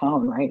of the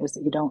tone, right? Is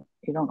that you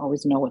don't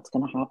always know what's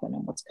going to happen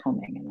and what's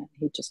coming, and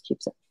he just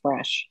keeps it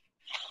fresh,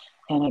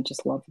 and I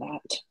just love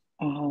that.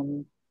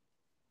 Um,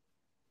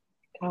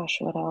 Gosh,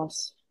 what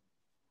else?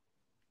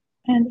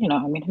 And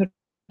I mean, who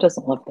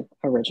doesn't love the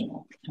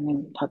original? I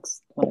mean,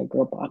 that's what I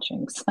grew up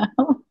watching, so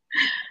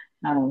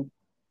um,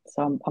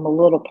 I'm a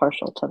little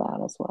partial to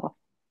that as well.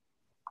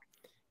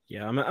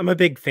 Yeah, I'm a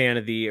big fan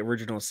of the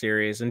original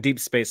series and Deep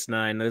Space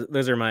Nine.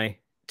 Those are my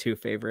two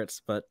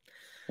favorites. But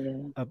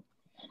Yeah. uh,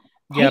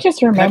 I yeah,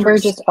 just remember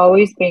Patrick's. just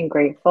always being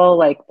grateful,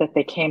 like that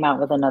they came out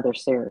with another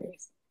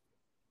series,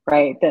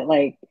 right? That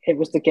like it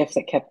was the gifts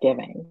that kept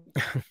giving.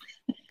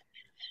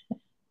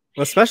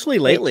 Well, especially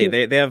Like lately, you,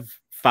 they have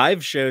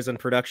five shows in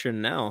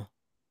production now.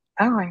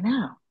 oh, I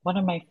know. one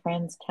of my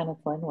friends, Kenneth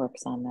Lynn,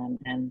 works on them,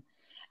 and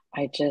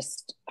I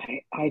just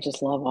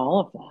love all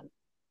of them.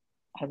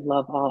 I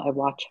love all. I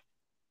watch.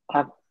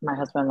 My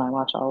husband and I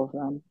watch all of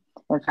them.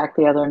 In fact,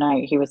 the other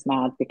night he was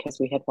mad because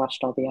we had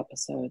watched all the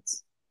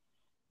episodes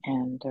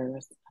and there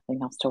was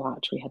nothing else to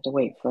watch. We had to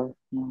wait for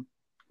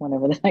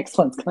whenever the next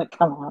one's going to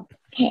come out.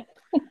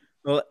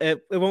 Well,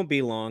 it won't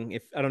be long.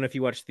 If I don't know if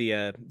you watch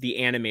the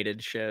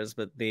animated shows,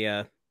 but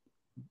the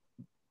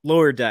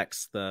Lower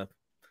Decks, the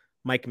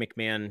Mike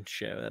McMahon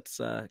show,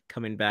 that's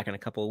coming back in a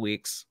couple of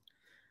weeks.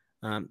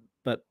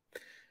 But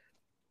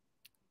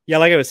yeah,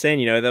 like I was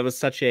saying, that was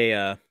such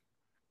a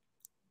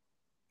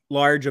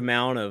large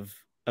amount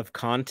of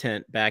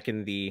content back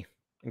in the,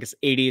 I guess,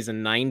 80s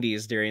and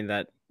 90s during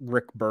that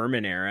Rick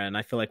Berman era, and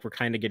I feel like we're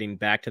kind of getting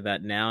back to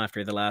that now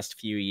after the last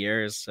few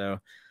years. So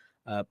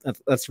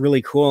that's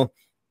really cool.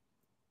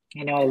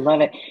 I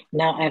love it.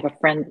 Now I have a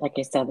friend, like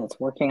I said, that's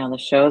working on the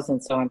shows,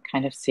 and so I'm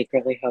kind of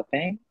secretly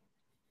hoping,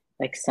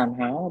 like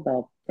somehow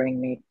they'll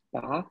bring me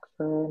back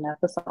for an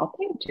episode. I'll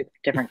play a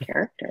different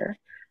character.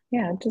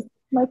 Yeah, just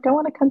like I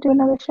want to come do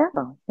another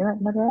show,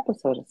 another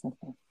episode or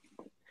something.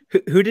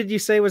 Who did you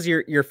say was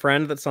your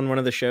friend that's on one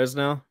of the shows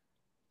now?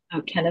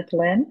 Oh, Kenneth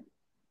Lynn.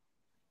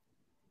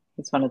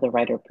 He's one of the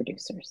writer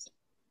producers.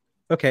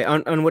 Okay,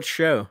 on which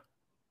show?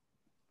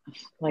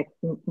 Like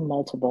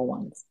multiple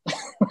ones.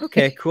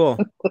 Okay, cool.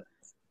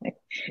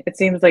 It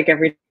seems like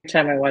every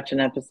time I watch an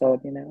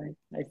episode,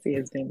 I see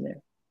his name there.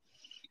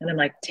 And I'm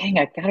like, dang,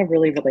 I gotta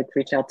really like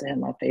reach out to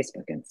him on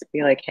Facebook and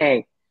be like,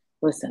 hey,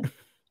 listen,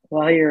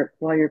 while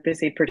you're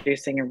busy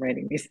producing and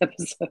writing these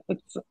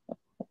episodes,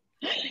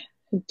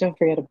 don't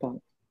forget about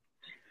it.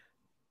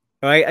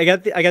 Oh, I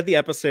got the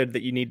episode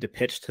that you need to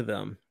pitch to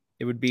them.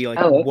 It would be like,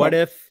 Oh, okay.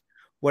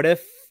 what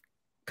if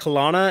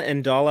Kilana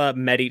and Dala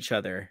met each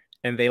other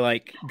and they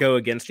like go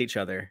against each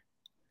other?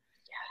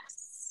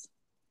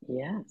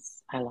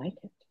 Yes, I like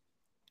it.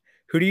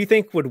 Who do you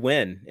think would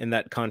win in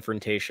that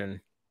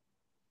confrontation?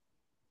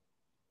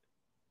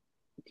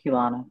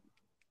 Kilana.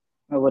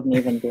 It wouldn't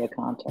even be a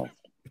contest.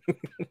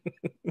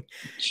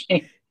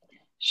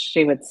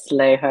 She would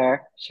slay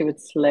her. She would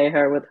slay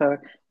her with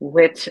her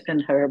wit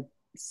and her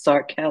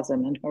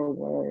sarcasm and her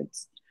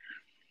words.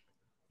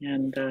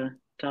 And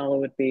Dala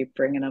would be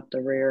bringing up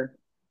the rear,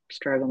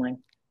 struggling.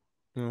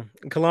 Well,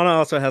 Kilana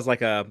also has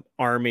like a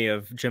army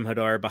of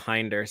Jem'Hadar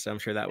behind her, so I'm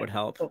sure that would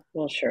help.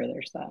 Well, sure,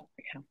 there's that.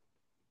 Yeah.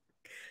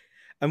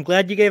 I'm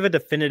glad you gave a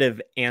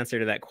definitive answer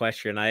to that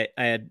question. I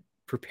had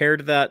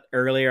prepared that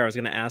earlier. I was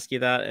going to ask you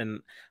that, and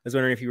I was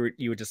wondering if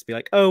you would just be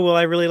like, oh, well,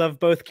 I really love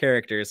both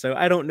characters, so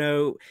I don't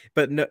know.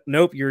 But no,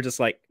 nope, you were just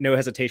like, no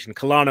hesitation.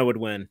 Kilana would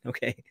win.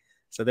 Okay,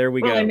 so there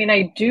we go. Well, I mean,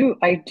 I do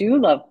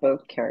love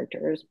both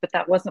characters, but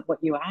that wasn't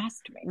what you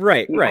asked me.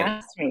 Right. You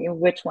asked me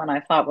which one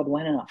I thought would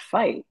win in a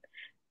fight.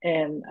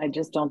 And I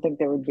just don't think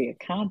there would be a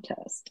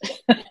contest.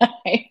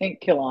 I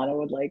think Kilana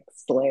would like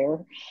slay her,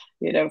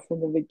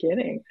 from the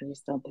beginning. I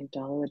just don't think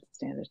Dala would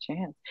stand a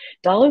chance.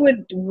 Dala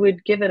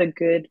would give it a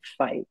good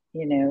fight,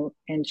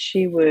 and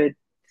she would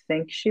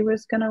think she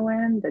was going to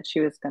win, that she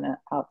was going to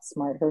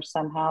outsmart her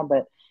somehow.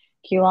 But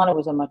Kilana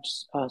was a much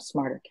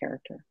smarter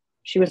character.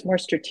 She was more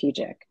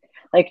strategic.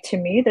 Like to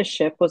me, the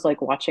ship was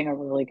like watching a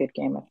really good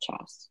game of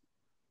chess.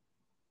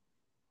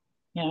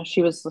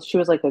 She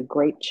was like a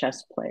great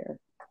chess player.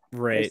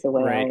 Right. Is the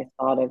way right.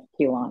 I thought of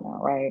Kilana,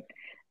 right?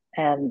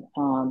 And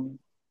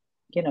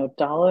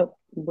Dala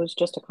was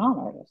just a con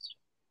artist.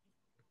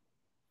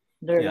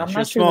 I'm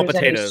not sure there's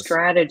any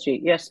strategy.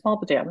 Yeah, small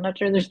potato. I'm not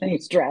sure there's any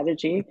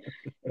strategy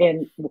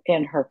in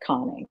her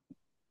conning.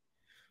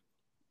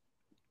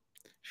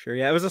 Sure.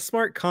 Yeah, it was a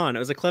smart con. It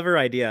was a clever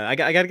idea. I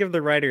got to give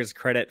the writers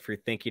credit for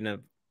thinking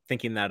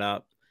that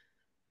up.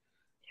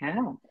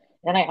 Yeah.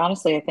 And I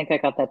think I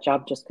got that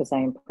job just because I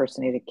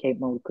impersonated Kate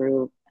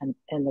Mulgrew, and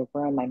in the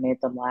room I made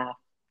them laugh,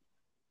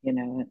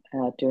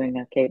 doing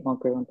a Kate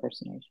Mulgrew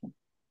impersonation.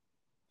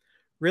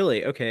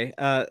 Really? Okay.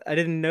 I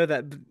didn't know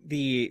that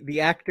the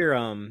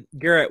actor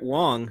Garrett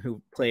Wong,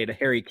 who played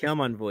Harry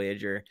Kim on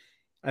Voyager,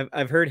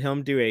 I've heard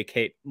him do a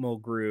Kate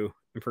Mulgrew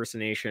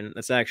impersonation.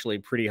 That's actually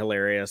pretty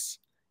hilarious.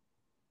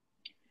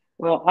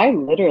 Well, I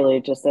literally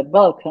just said,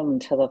 "Welcome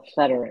to the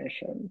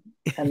Federation,"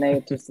 and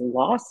they just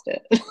lost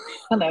it.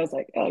 And I was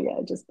like, "Oh yeah,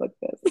 I just booked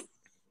this."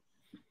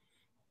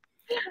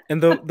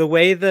 And the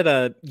way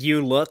that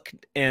you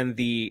looked and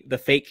the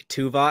fake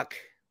Tuvok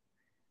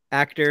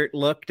actor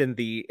looked in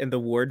the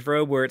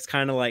wardrobe, where it's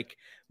kind of like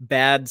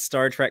bad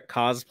Star Trek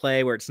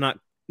cosplay, where it's not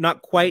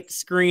quite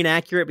screen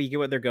accurate, but you get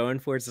what they're going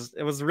for.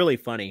 It was really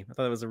funny. I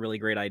thought it was a really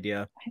great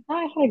idea.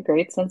 I had a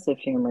great sense of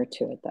humor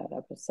to it that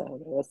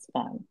episode. It was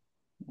fun,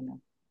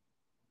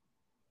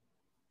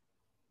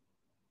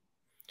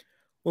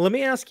 Well, let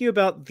me ask you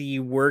about the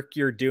work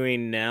you're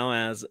doing now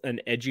as an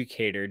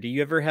educator. Do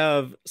you ever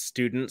have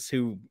students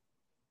who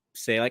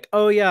say like,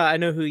 "Oh yeah, I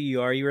know who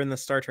you are. You were in the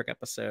Star Trek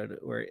episode,"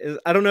 or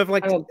I don't know if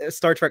like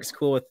Star Trek's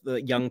cool with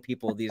the young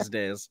people these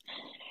days.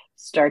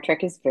 Star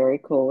Trek is very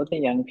cool with the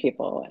young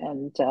people,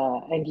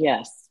 and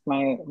yes,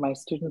 my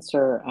students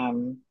are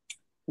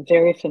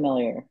very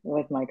familiar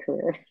with my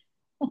career.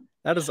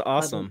 That is Um,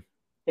 awesome.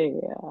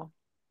 yeah,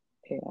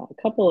 yeah.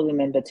 A couple of them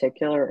in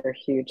particular are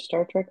huge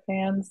Star Trek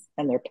fans,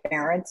 and their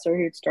parents are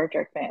huge Star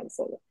Trek fans.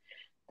 So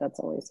that's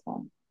always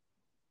fun.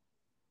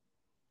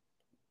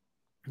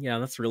 Yeah,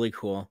 that's really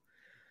cool.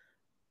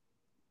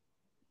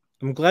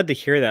 I'm glad to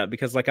hear that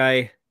because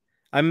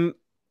I'm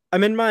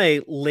I'm in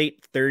my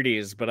late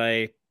 30s, but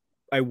I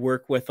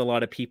work with a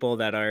lot of people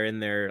that are in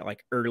their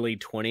like early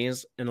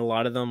 20s, and a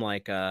lot of them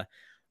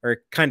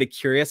are kind of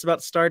curious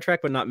about Star Trek,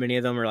 but not many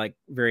of them are like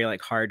very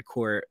like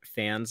hardcore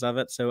fans of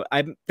it. So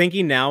I'm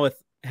thinking now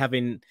with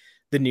having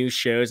the new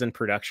shows in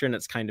production,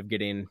 it's kind of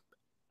getting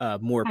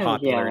more Oh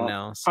popular yeah,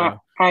 now. I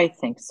So I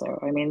think so.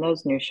 I mean,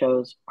 those new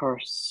shows are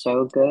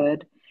so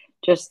good.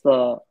 Just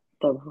the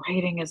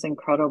writing is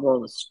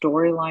incredible. The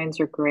storylines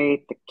are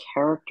great. The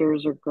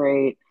characters are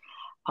great.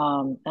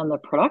 And the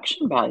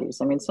production values.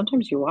 I mean,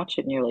 sometimes you watch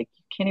it and you're like,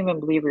 you can't even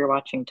believe you're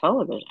watching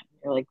television.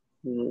 You're like,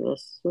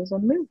 this is a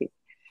movie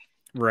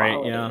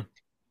right, yeah.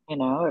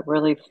 quality. It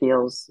really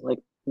feels like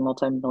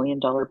multi-million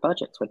dollar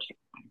budgets, which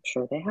I'm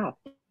sure they have.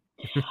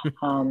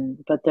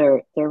 But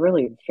they're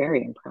really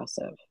very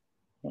impressive.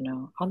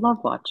 I love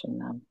watching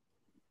them.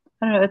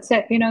 I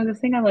don't know. The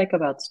thing I like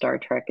about Star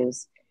Trek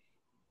is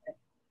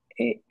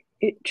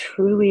it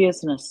truly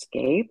is an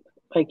escape.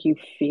 Like you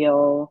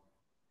feel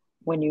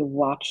when you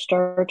watch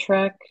Star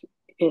Trek,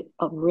 it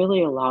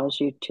really allows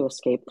you to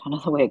escape kind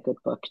of the way a good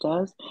book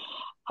does.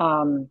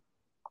 Um,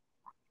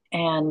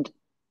 and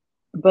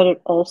but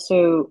it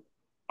also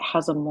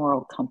has a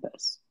moral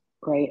compass,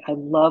 right? I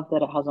love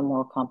that it has a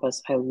moral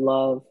compass. I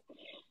love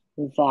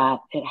that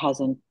it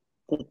has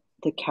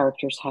the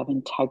characters have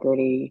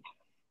integrity,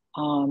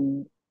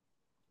 um,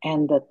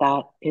 and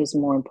that is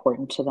more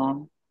important to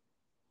them.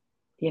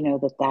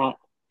 That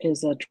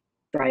is a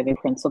driving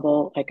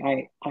principle. Like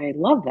I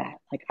love that.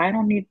 Like I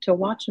don't need to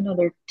watch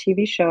another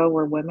TV show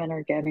where women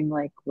are getting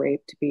like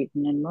raped,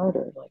 beaten, and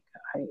murdered. Like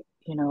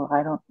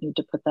I don't need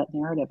to put that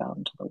narrative out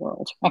into the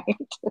world, right?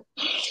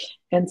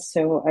 And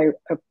so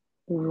I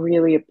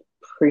really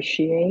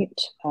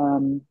appreciate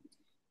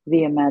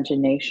the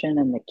imagination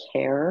and the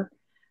care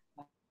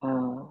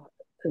uh,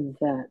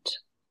 that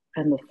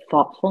and the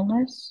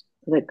thoughtfulness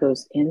that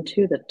goes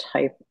into the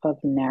type of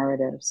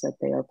narratives that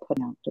they are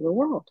putting out to the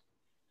world.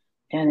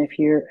 And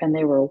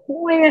they were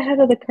way ahead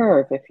of the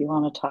curve if you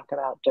want to talk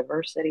about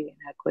diversity and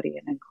equity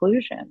and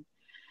inclusion.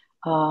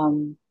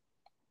 Um,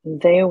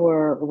 they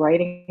were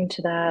writing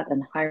to that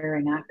and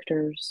hiring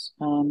actors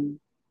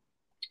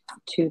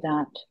to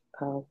that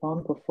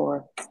long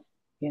before,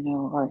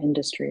 our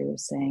industry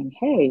was saying,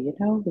 hey,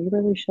 we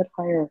really should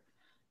hire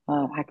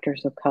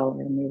actors of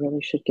color and we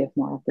really should give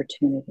more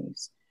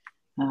opportunities.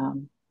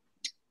 Um,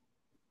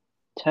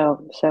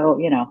 so,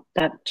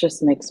 that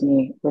just makes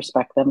me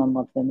respect them and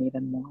love them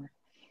even more.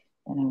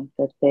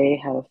 That they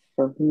have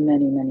for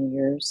many, many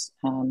years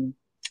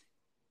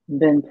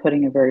been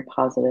putting a very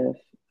positive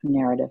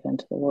narrative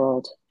into the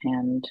world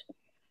and,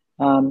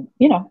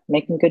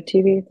 making good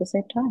TV at the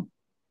same time.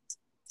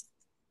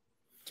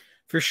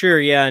 For sure,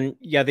 yeah, and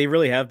yeah, they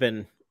really have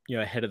been,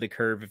 ahead of the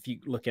curve. If you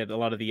look at a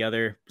lot of the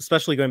other,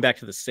 especially going back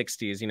to the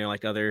 '60s,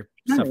 like other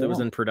Oh, stuff that was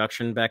yeah. in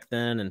production back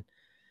then, and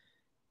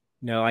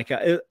like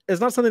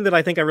it's not something that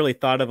I think I really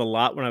thought of a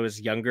lot when I was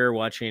younger,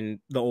 watching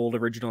the old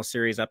original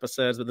series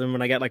episodes. But then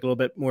when I got like a little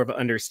bit more of an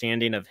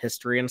understanding of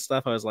history and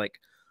stuff, I was like,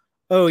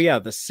 oh yeah,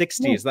 the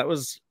Yeah, '60s. That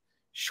was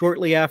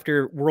shortly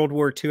after World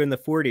War II in the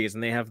 '40s,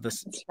 and they have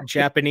this that's right.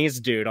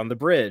 Japanese dude on the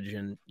bridge,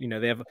 and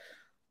they have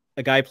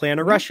a guy playing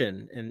a Yeah,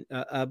 Russian and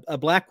a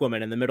black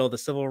woman in the middle of the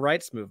civil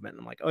rights movement.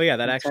 I'm like, oh yeah,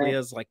 that that's actually right.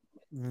 is like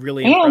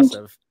really And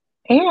impressive.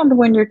 and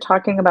when you're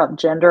talking about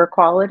gender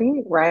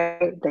equality,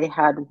 right? They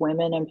had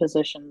women in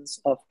positions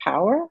of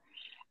power.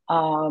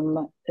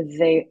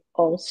 They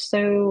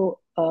also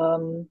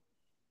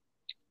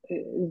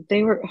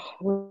they were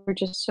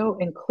just so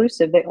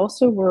inclusive. They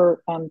also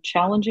were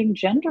challenging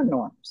gender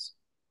norms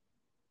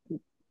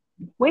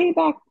way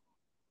back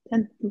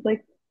and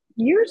like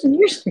years and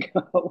years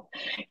ago,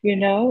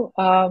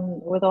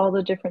 with all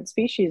the different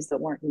species that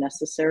weren't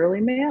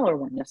necessarily male or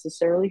weren't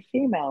necessarily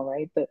female,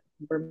 right? That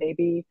were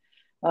maybe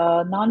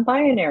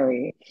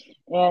non-binary,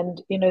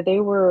 and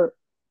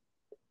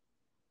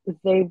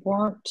they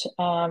weren't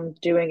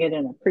doing it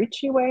in a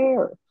preachy way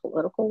or a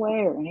political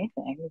way or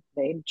anything.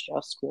 They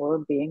just were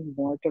being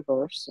more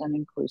diverse and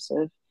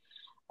inclusive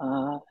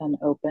and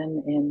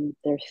open in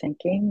their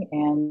thinking.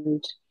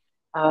 And,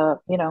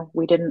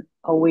 we didn't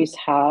always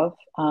have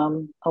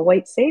a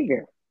white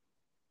savior,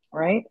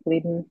 right?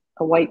 Leading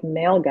a white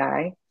male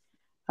guy,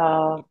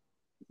 uh,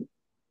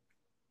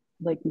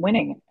 like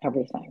winning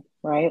everything,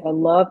 right? I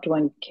loved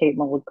when Kate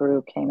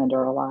Mulgrew came into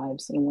our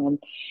lives and when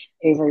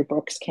Avery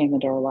Brooks came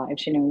into our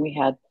lives. We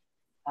had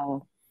uh,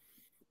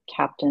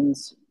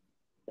 captains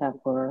that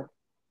were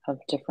of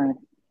different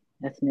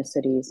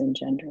ethnicities and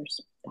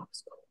genders. That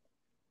was cool.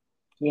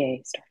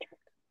 Yay, Star Trek.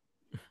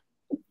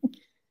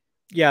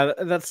 Yeah,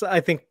 that's I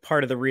think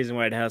part of the reason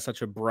why it has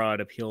such a broad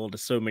appeal to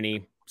so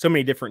many so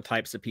many different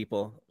types of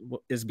people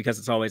is because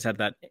it's always had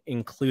that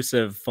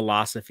inclusive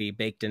philosophy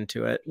baked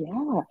into it.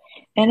 Yeah.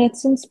 And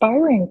it's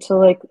inspiring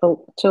to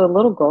to a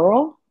little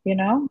girl, you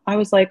know. I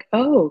was like,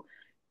 "Oh,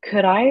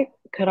 could I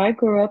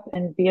grow up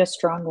and be a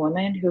strong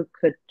woman who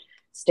could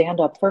stand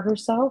up for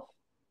herself?"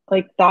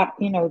 Like that,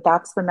 you know,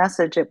 that's the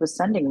message it was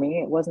sending me.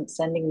 It wasn't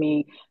sending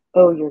me,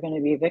 "Oh, you're going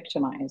to be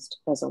victimized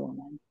as a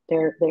woman." They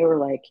were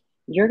like,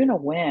 "You're going to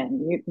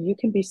win. You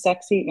can be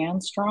sexy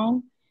and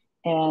strong,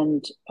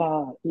 and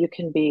you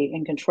can be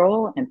in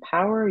control and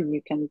power.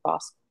 You can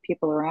boss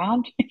people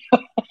around."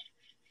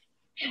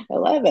 I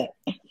love it.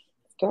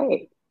 It's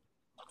great.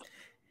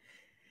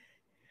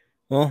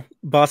 Well,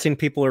 bossing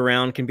people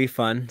around can be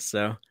fun.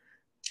 So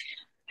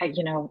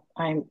You know,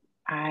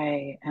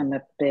 I am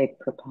a big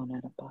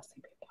proponent of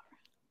bossing people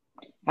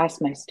around.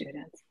 Ask my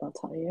students; they'll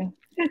tell you.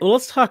 well,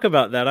 let's talk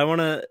about that. I want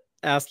to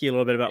ask you a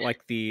little bit about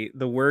like the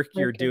work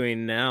you're Okay.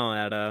 doing now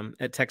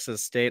at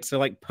Texas State. So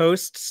like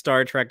post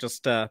Star Trek,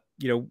 just the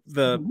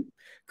Mhm.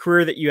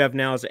 career that you have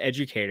now as an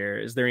educator.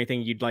 Is there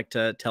anything you'd like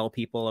to tell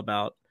people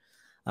about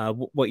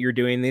what you're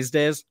doing these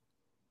days?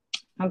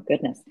 Oh,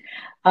 goodness.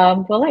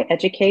 Well, I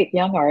educate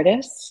young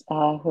artists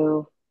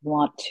who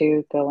want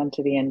to go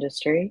into the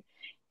industry,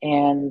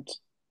 and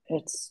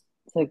it's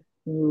the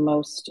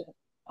most,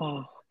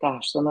 oh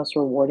gosh, the most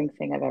rewarding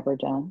thing I've ever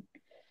done.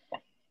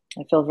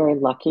 I feel very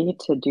lucky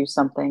to do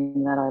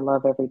something that I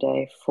love every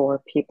day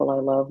for people I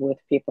love, with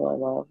people I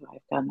love.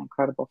 I've got an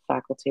incredible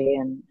faculty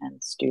and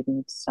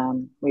students.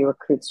 We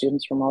recruit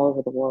students from all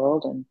over the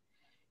world and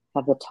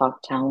have the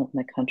top talent in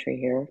the country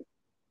here.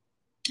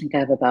 I think I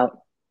have about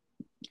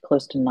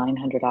close to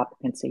 900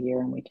 applicants a year,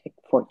 and we take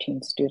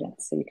 14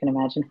 students. So you can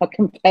imagine how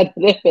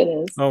competitive it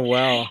is. Oh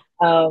wow.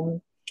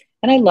 Um,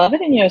 and I love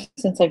it. And you know,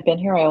 since I've been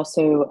here, I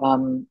also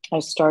I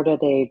started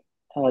a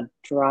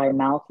dry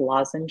mouth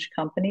lozenge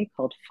company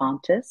called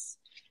Fontis,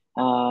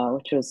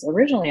 which was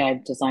originally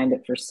I designed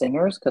it for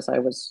singers because I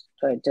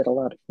did a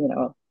lot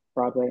of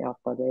Broadway, off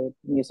Broadway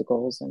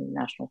musicals and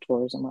national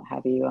tours and what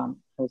have you. I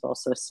was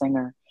also a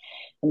singer,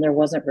 and there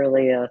wasn't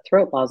really a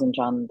throat lozenge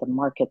on the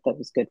market that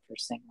was good for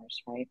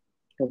singers, right?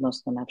 Because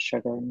most of them have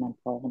sugar and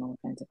menthol and all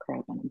kinds of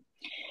crap in them.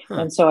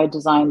 Huh. And so I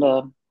designed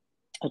a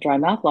dry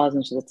mouth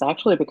lozenge that's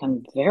actually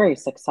become very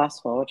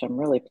successful, which I'm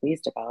really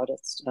pleased about.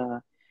 It's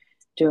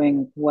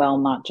doing well,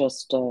 not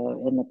just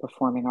in the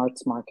performing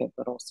arts market,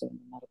 but also in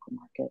the medical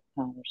market.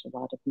 There's a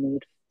lot of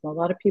need, a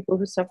lot of people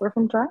who suffer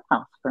from dry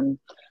mouth, from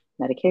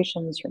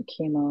medications, from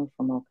chemo,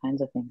 from all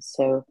kinds of things.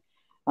 So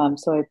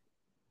I've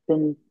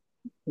been,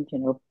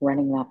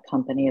 running that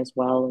company as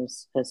well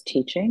as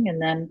teaching,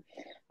 and then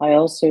I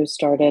also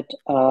started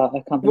a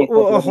company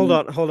called Hold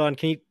Living. on, hold on.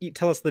 Can you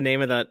tell us the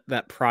name of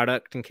that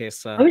product in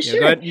case Oh, go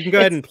sure. ahead. You can go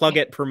ahead It's and plug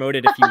it, promote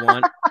it if you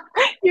want.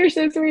 You're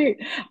so sweet.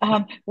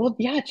 Well,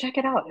 yeah, check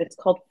it out. It's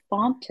called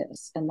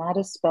Fontus, and that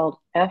is spelled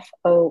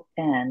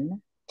Fontus,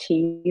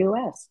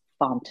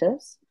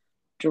 Fontus,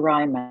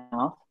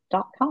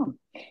 drymouth.com.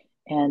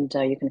 And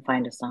you can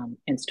find us on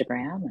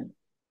Instagram and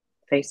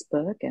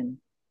Facebook and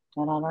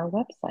on our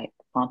website,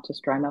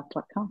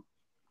 fontusdrymouth.com.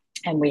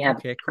 And we have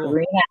Okay, cool.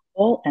 green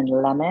apple and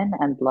lemon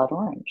and blood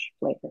orange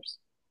flavors.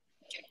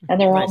 And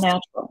they're all Nice.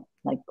 natural,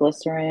 like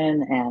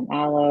glycerin and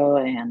aloe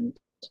and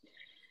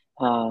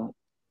uh,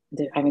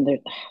 I mean, they're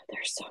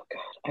so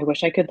good. I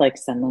wish I could like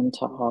send them to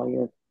all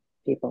your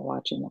people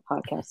watching the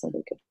podcast so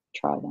they could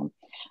try them.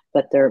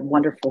 But they're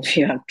wonderful if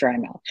you have dry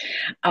mouth.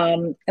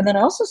 And then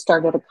I also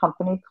started a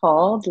company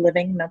called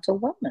Living Mental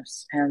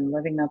Wellness, and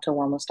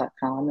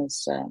livingmentalwellness.com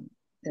is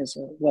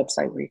a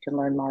website where you can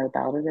learn more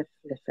about it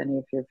if any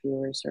of your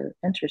viewers are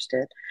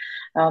interested.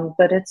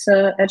 But it's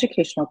an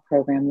educational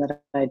program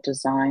that I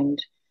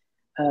designed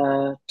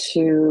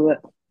to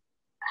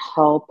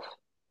help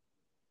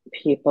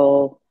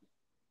people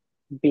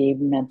be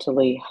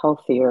mentally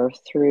healthier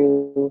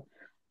through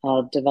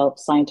a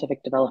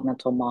scientific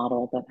developmental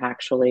model that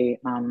actually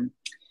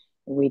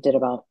we did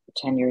about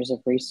 10 years of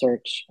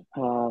research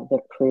that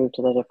proved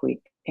that if we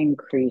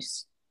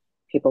increase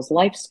people's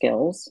life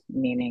skills,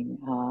 meaning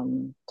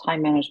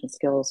time management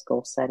skills,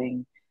 goal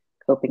setting,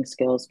 coping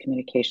skills,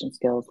 communication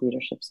skills,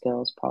 leadership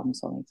skills, problem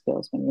solving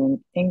skills, when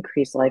you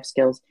increase life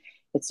skills,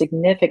 it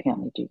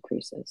significantly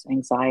decreases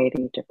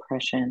anxiety,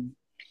 depression,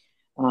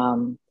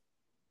 um,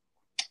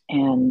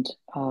 and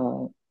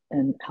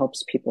and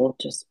helps people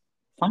just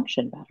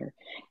function better.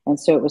 And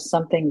so it was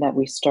something that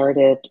we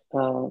started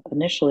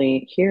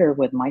initially here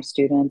with my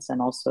students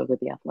and also with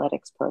the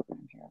athletics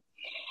program here.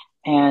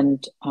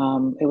 And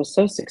it was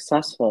so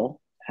successful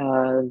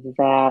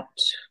that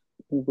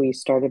we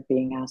started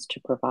being asked to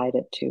provide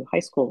it to high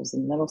schools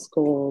and middle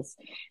schools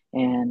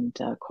and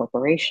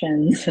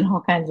corporations and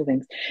all kinds of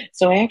things.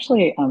 So I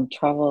actually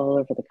travel all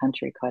over the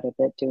country quite a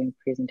bit doing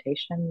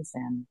presentations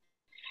and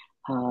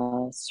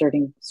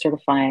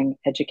certifying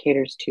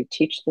educators to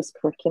teach this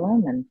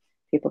curriculum, and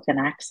people can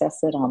access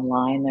it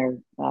online.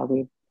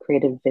 We've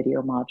created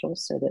video modules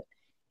so that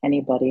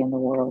anybody in the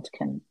world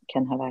can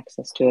have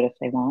access to it if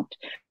they want.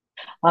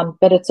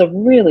 But it's a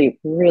really,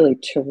 really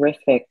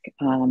terrific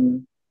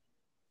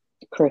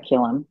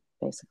curriculum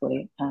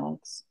basically.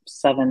 It's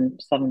seven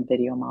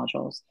video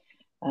modules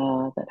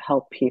that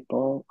help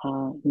people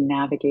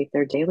navigate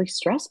their daily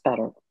stress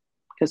better.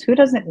 Because who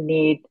doesn't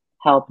need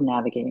help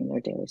navigating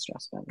their daily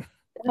stress better?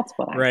 That's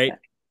what I say, Right.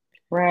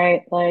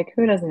 right? Like,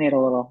 who doesn't need a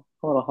little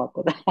help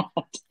with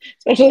that?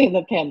 Especially in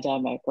the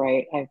pandemic,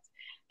 right? I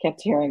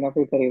kept hearing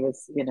everybody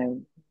was,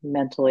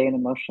 mentally and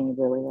emotionally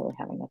really, really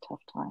having a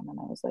tough time, and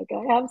I was like,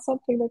 I have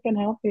something that can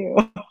help you.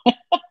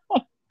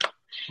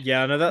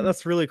 Yeah, no,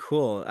 that's really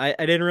cool. I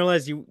didn't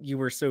realize you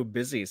were so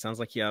busy. Sounds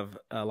like you have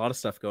a lot of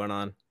stuff going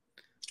on.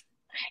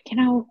 you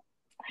know,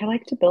 I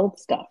like to build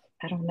stuff.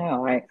 I don't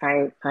know.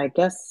 I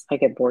guess I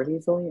get bored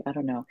easily. I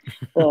don't know.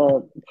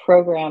 The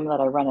program that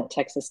I run at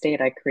Texas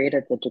State, I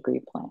created the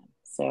degree plan.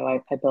 So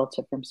I built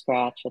it from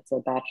scratch. It's a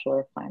Bachelor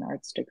of Fine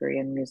Arts degree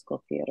in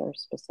musical theater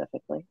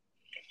specifically.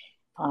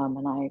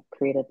 And I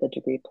created the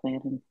degree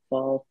plan in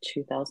fall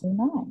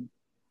 2009.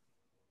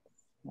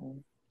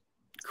 So,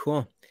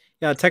 Cool.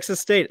 Yeah, Texas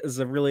State is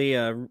a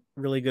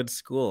really good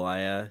school.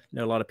 I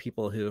know a lot of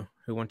people who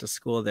went to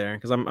school there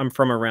because I'm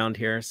from around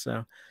here.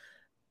 So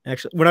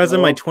actually, when I was in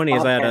my oh,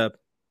 20s, I had Bobcat. a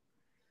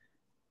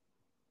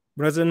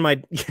when I was in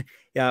my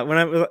yeah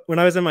when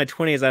I was in my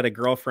 20s, I had a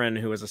girlfriend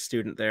who was a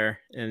student there,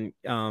 and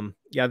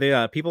yeah,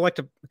 they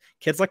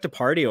kids like to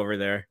party over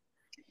there.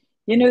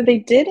 They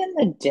did in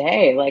the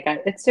day. Like,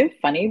 it's so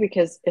funny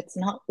because it's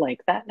not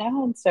like that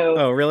now. And so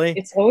Oh, really?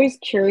 it's always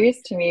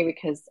curious to me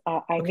because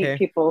I meet Okay,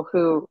 people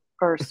who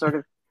are sort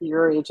of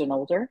your age and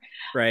older.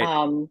 right.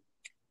 Um,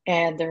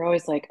 and they're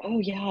always like, oh,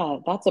 yeah,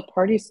 that's a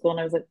party school. And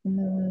I was like,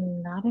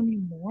 not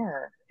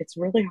anymore. It's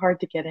really hard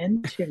to get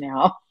into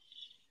now.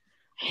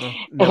 Well,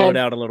 mellow it And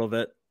out a little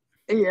bit.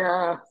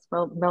 yeah,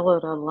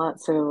 mellowed out a lot.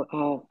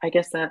 So I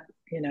guess that,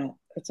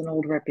 it's an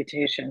old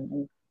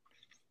reputation.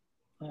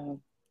 And,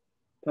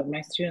 but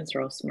my students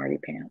are all smarty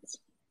pants.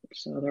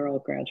 So they're all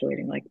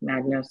graduating like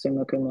magna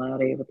summa cum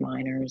laude with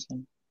minors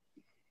and,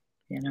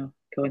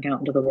 going out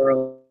into the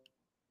world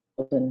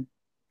and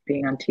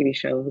being on TV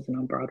shows and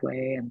on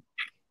Broadway. And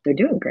they're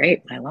doing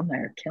great. My alumni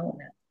are killing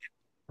it.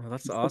 Well,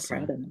 that's I'm so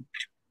proud awesome. of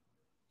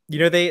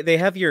them. They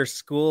have your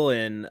school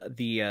in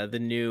the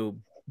new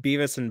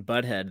Beavis and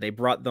Butthead. They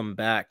brought them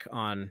back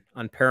on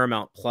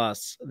Paramount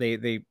Plus.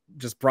 They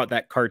just brought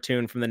that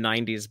cartoon from the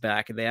 90s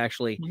back. They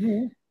actually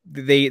Oh,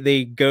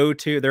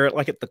 they're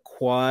like at the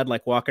quad,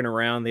 like walking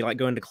around. They like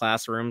go into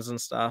classrooms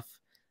and stuff.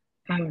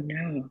 oh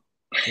no.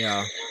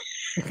 Yeah.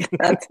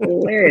 That's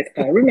hilarious.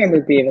 I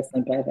remember Beavis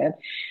and Butthead.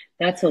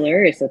 That's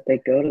hilarious that they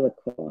go to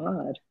the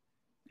quad.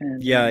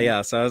 And Yeah,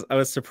 yeah. So I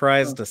was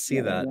surprised oh, to see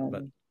yeah, that,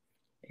 but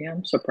yeah,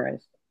 I'm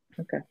surprised.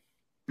 Okay.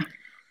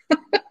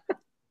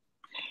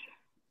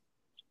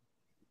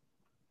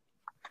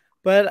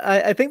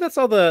 I think that's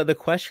all the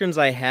questions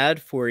I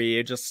had for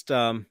you. Just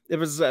it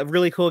was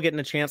really cool getting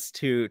a chance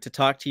to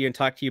talk to you and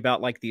talk to you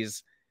about like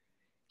these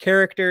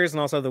characters and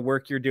also the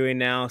work you're doing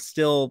now.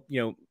 Still,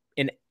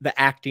 in the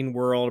acting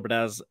world, but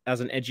as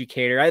an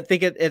educator, I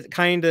think it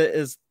kind of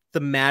is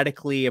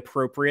thematically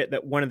appropriate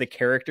that one of the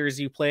characters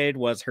you played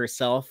was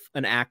herself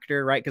an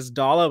actor, right? Because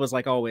Dala was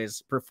like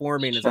always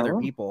performing as other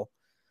Sure. people,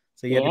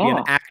 so you had to be an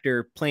Yeah,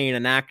 actor playing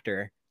an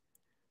actor.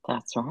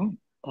 that's right.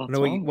 I don't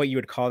know That's right. what you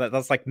would call that.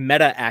 That's like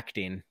meta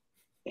acting.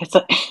 It's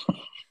a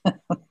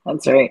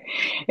That's right.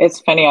 It's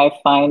funny. I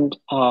find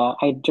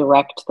I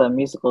direct the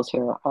musicals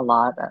here a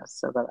lot,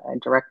 so that I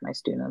direct my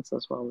students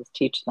as well as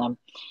teach them.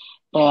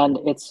 And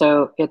it's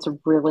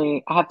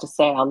really, I have to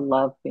say, I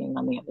love being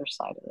on the other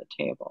side of the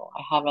table.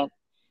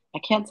 I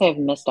can't say I've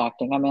missed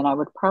acting. I mean, I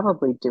would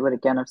probably do it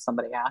again if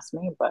somebody asked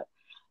me,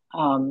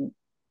 um,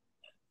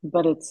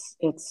 but it's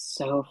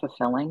so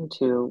fulfilling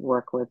to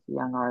work with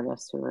young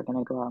artists who are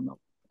going to go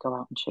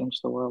out and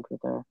change the world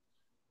with their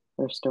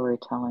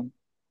storytelling.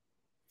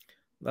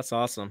 That's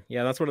awesome.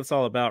 Yeah, that's what it's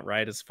all about,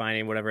 right? Is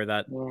finding whatever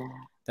Yeah.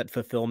 that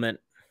fulfillment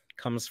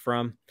comes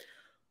from.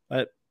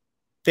 But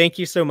thank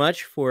you so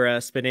much for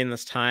spending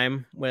this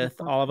time You're with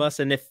all of welcome. us.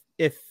 And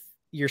if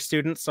your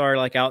students are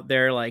like out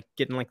there like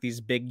getting like these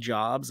big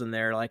jobs and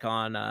they're like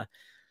on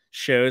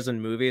shows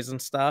and movies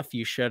and stuff,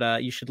 you should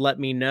let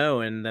me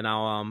know, and then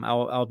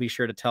I'll be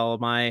sure to tell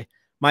my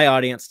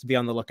audience to be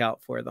on the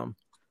lookout for them.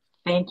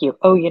 Thank you.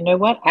 Oh, you know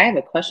what? I have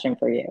a question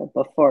for you.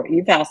 Before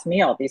you've asked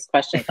me all these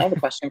questions, I have a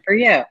question for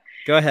you.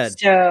 Go ahead.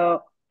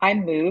 So I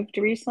moved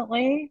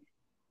recently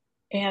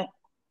and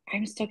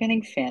I'm still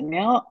getting fan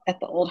mail at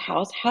the old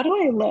house. How do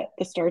I let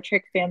the Star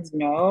Trek fans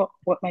know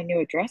what my new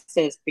address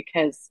is?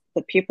 Because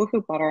the people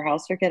who bought our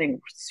house are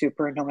getting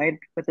super annoyed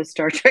with the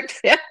Star Trek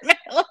fan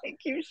mail. It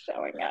keeps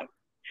showing up.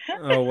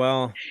 Oh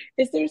well.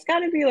 There's got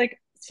to be like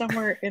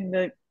somewhere in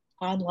the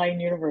online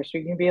universe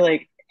where you can be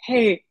like,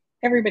 hey,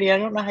 everybody, I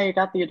don't know how you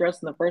got the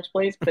address in the first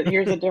place, but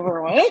here's a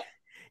different one.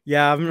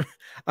 Yeah,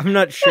 I'm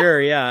not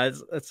sure. Yeah,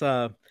 it's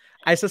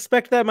I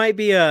suspect that might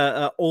be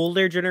a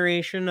older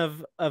generation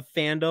of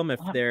fandom if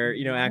they're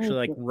actually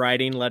like No.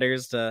 writing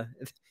letters to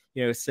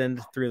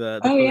send through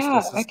the Oh postal yeah,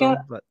 system.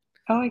 But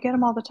I get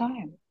them all the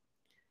time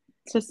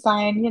to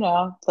sign,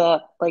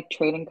 the like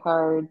trading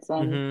cards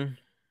and mhm.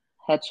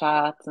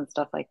 headshots and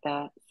stuff like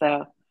that.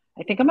 So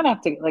I think I'm gonna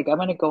have to like I'm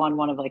gonna go on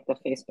one of like the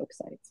Facebook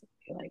sites and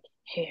be like,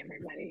 hey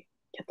everybody,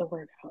 get the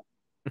word out.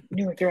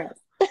 New address.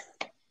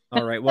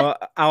 All right. Well,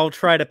 I'll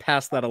try to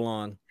pass that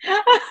along.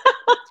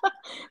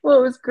 Well,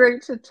 it was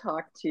great to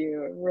talk to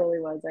you. It really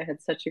was. I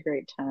had such a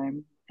great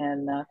time.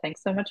 And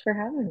thanks so much for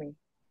having me.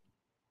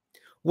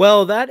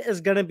 Well, that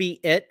is going to be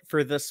it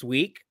for this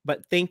week.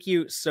 But thank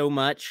you so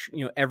much,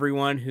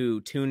 everyone who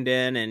tuned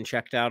in and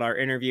checked out our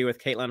interview with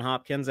Kaitlin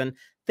Hopkins. And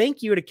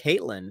thank you to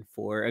Kaitlin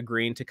for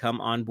agreeing to come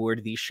on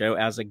board the show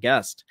as a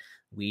guest.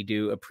 We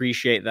do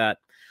appreciate that.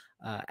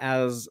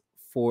 As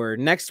for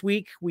next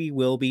week, we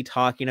will be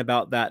talking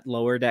about that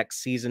Lower Deck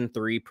Season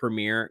 3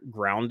 premiere,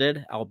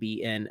 Grounded. I'll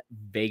be in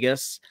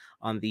Vegas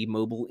on the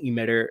mobile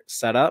emitter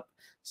setup.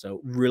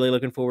 So really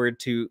looking forward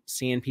to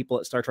seeing people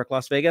at Star Trek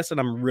Las Vegas. And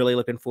I'm really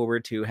looking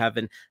forward to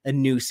having a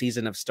new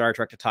season of Star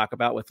Trek to talk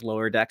about with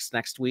Lower Decks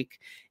next week.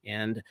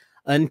 And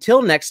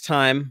until next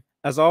time,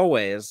 as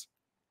always,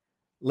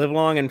 live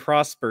long and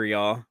prosper,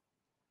 y'all.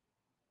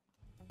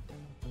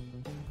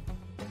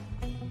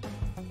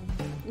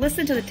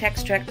 Listen to the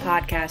Tex-Trek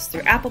podcast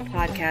through Apple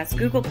Podcasts,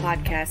 Google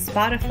Podcasts,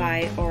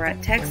 Spotify, or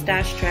at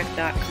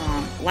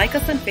tex-trek.com. Like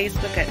us on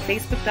Facebook at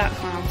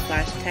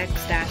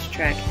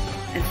facebook.com/tex-trek.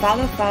 And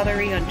follow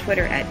Fatheree on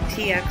Twitter at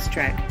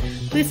TXTrek.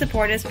 Please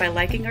support us by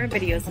liking our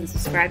videos and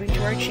subscribing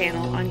to our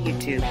channel on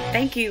YouTube.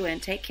 Thank you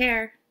and take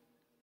care.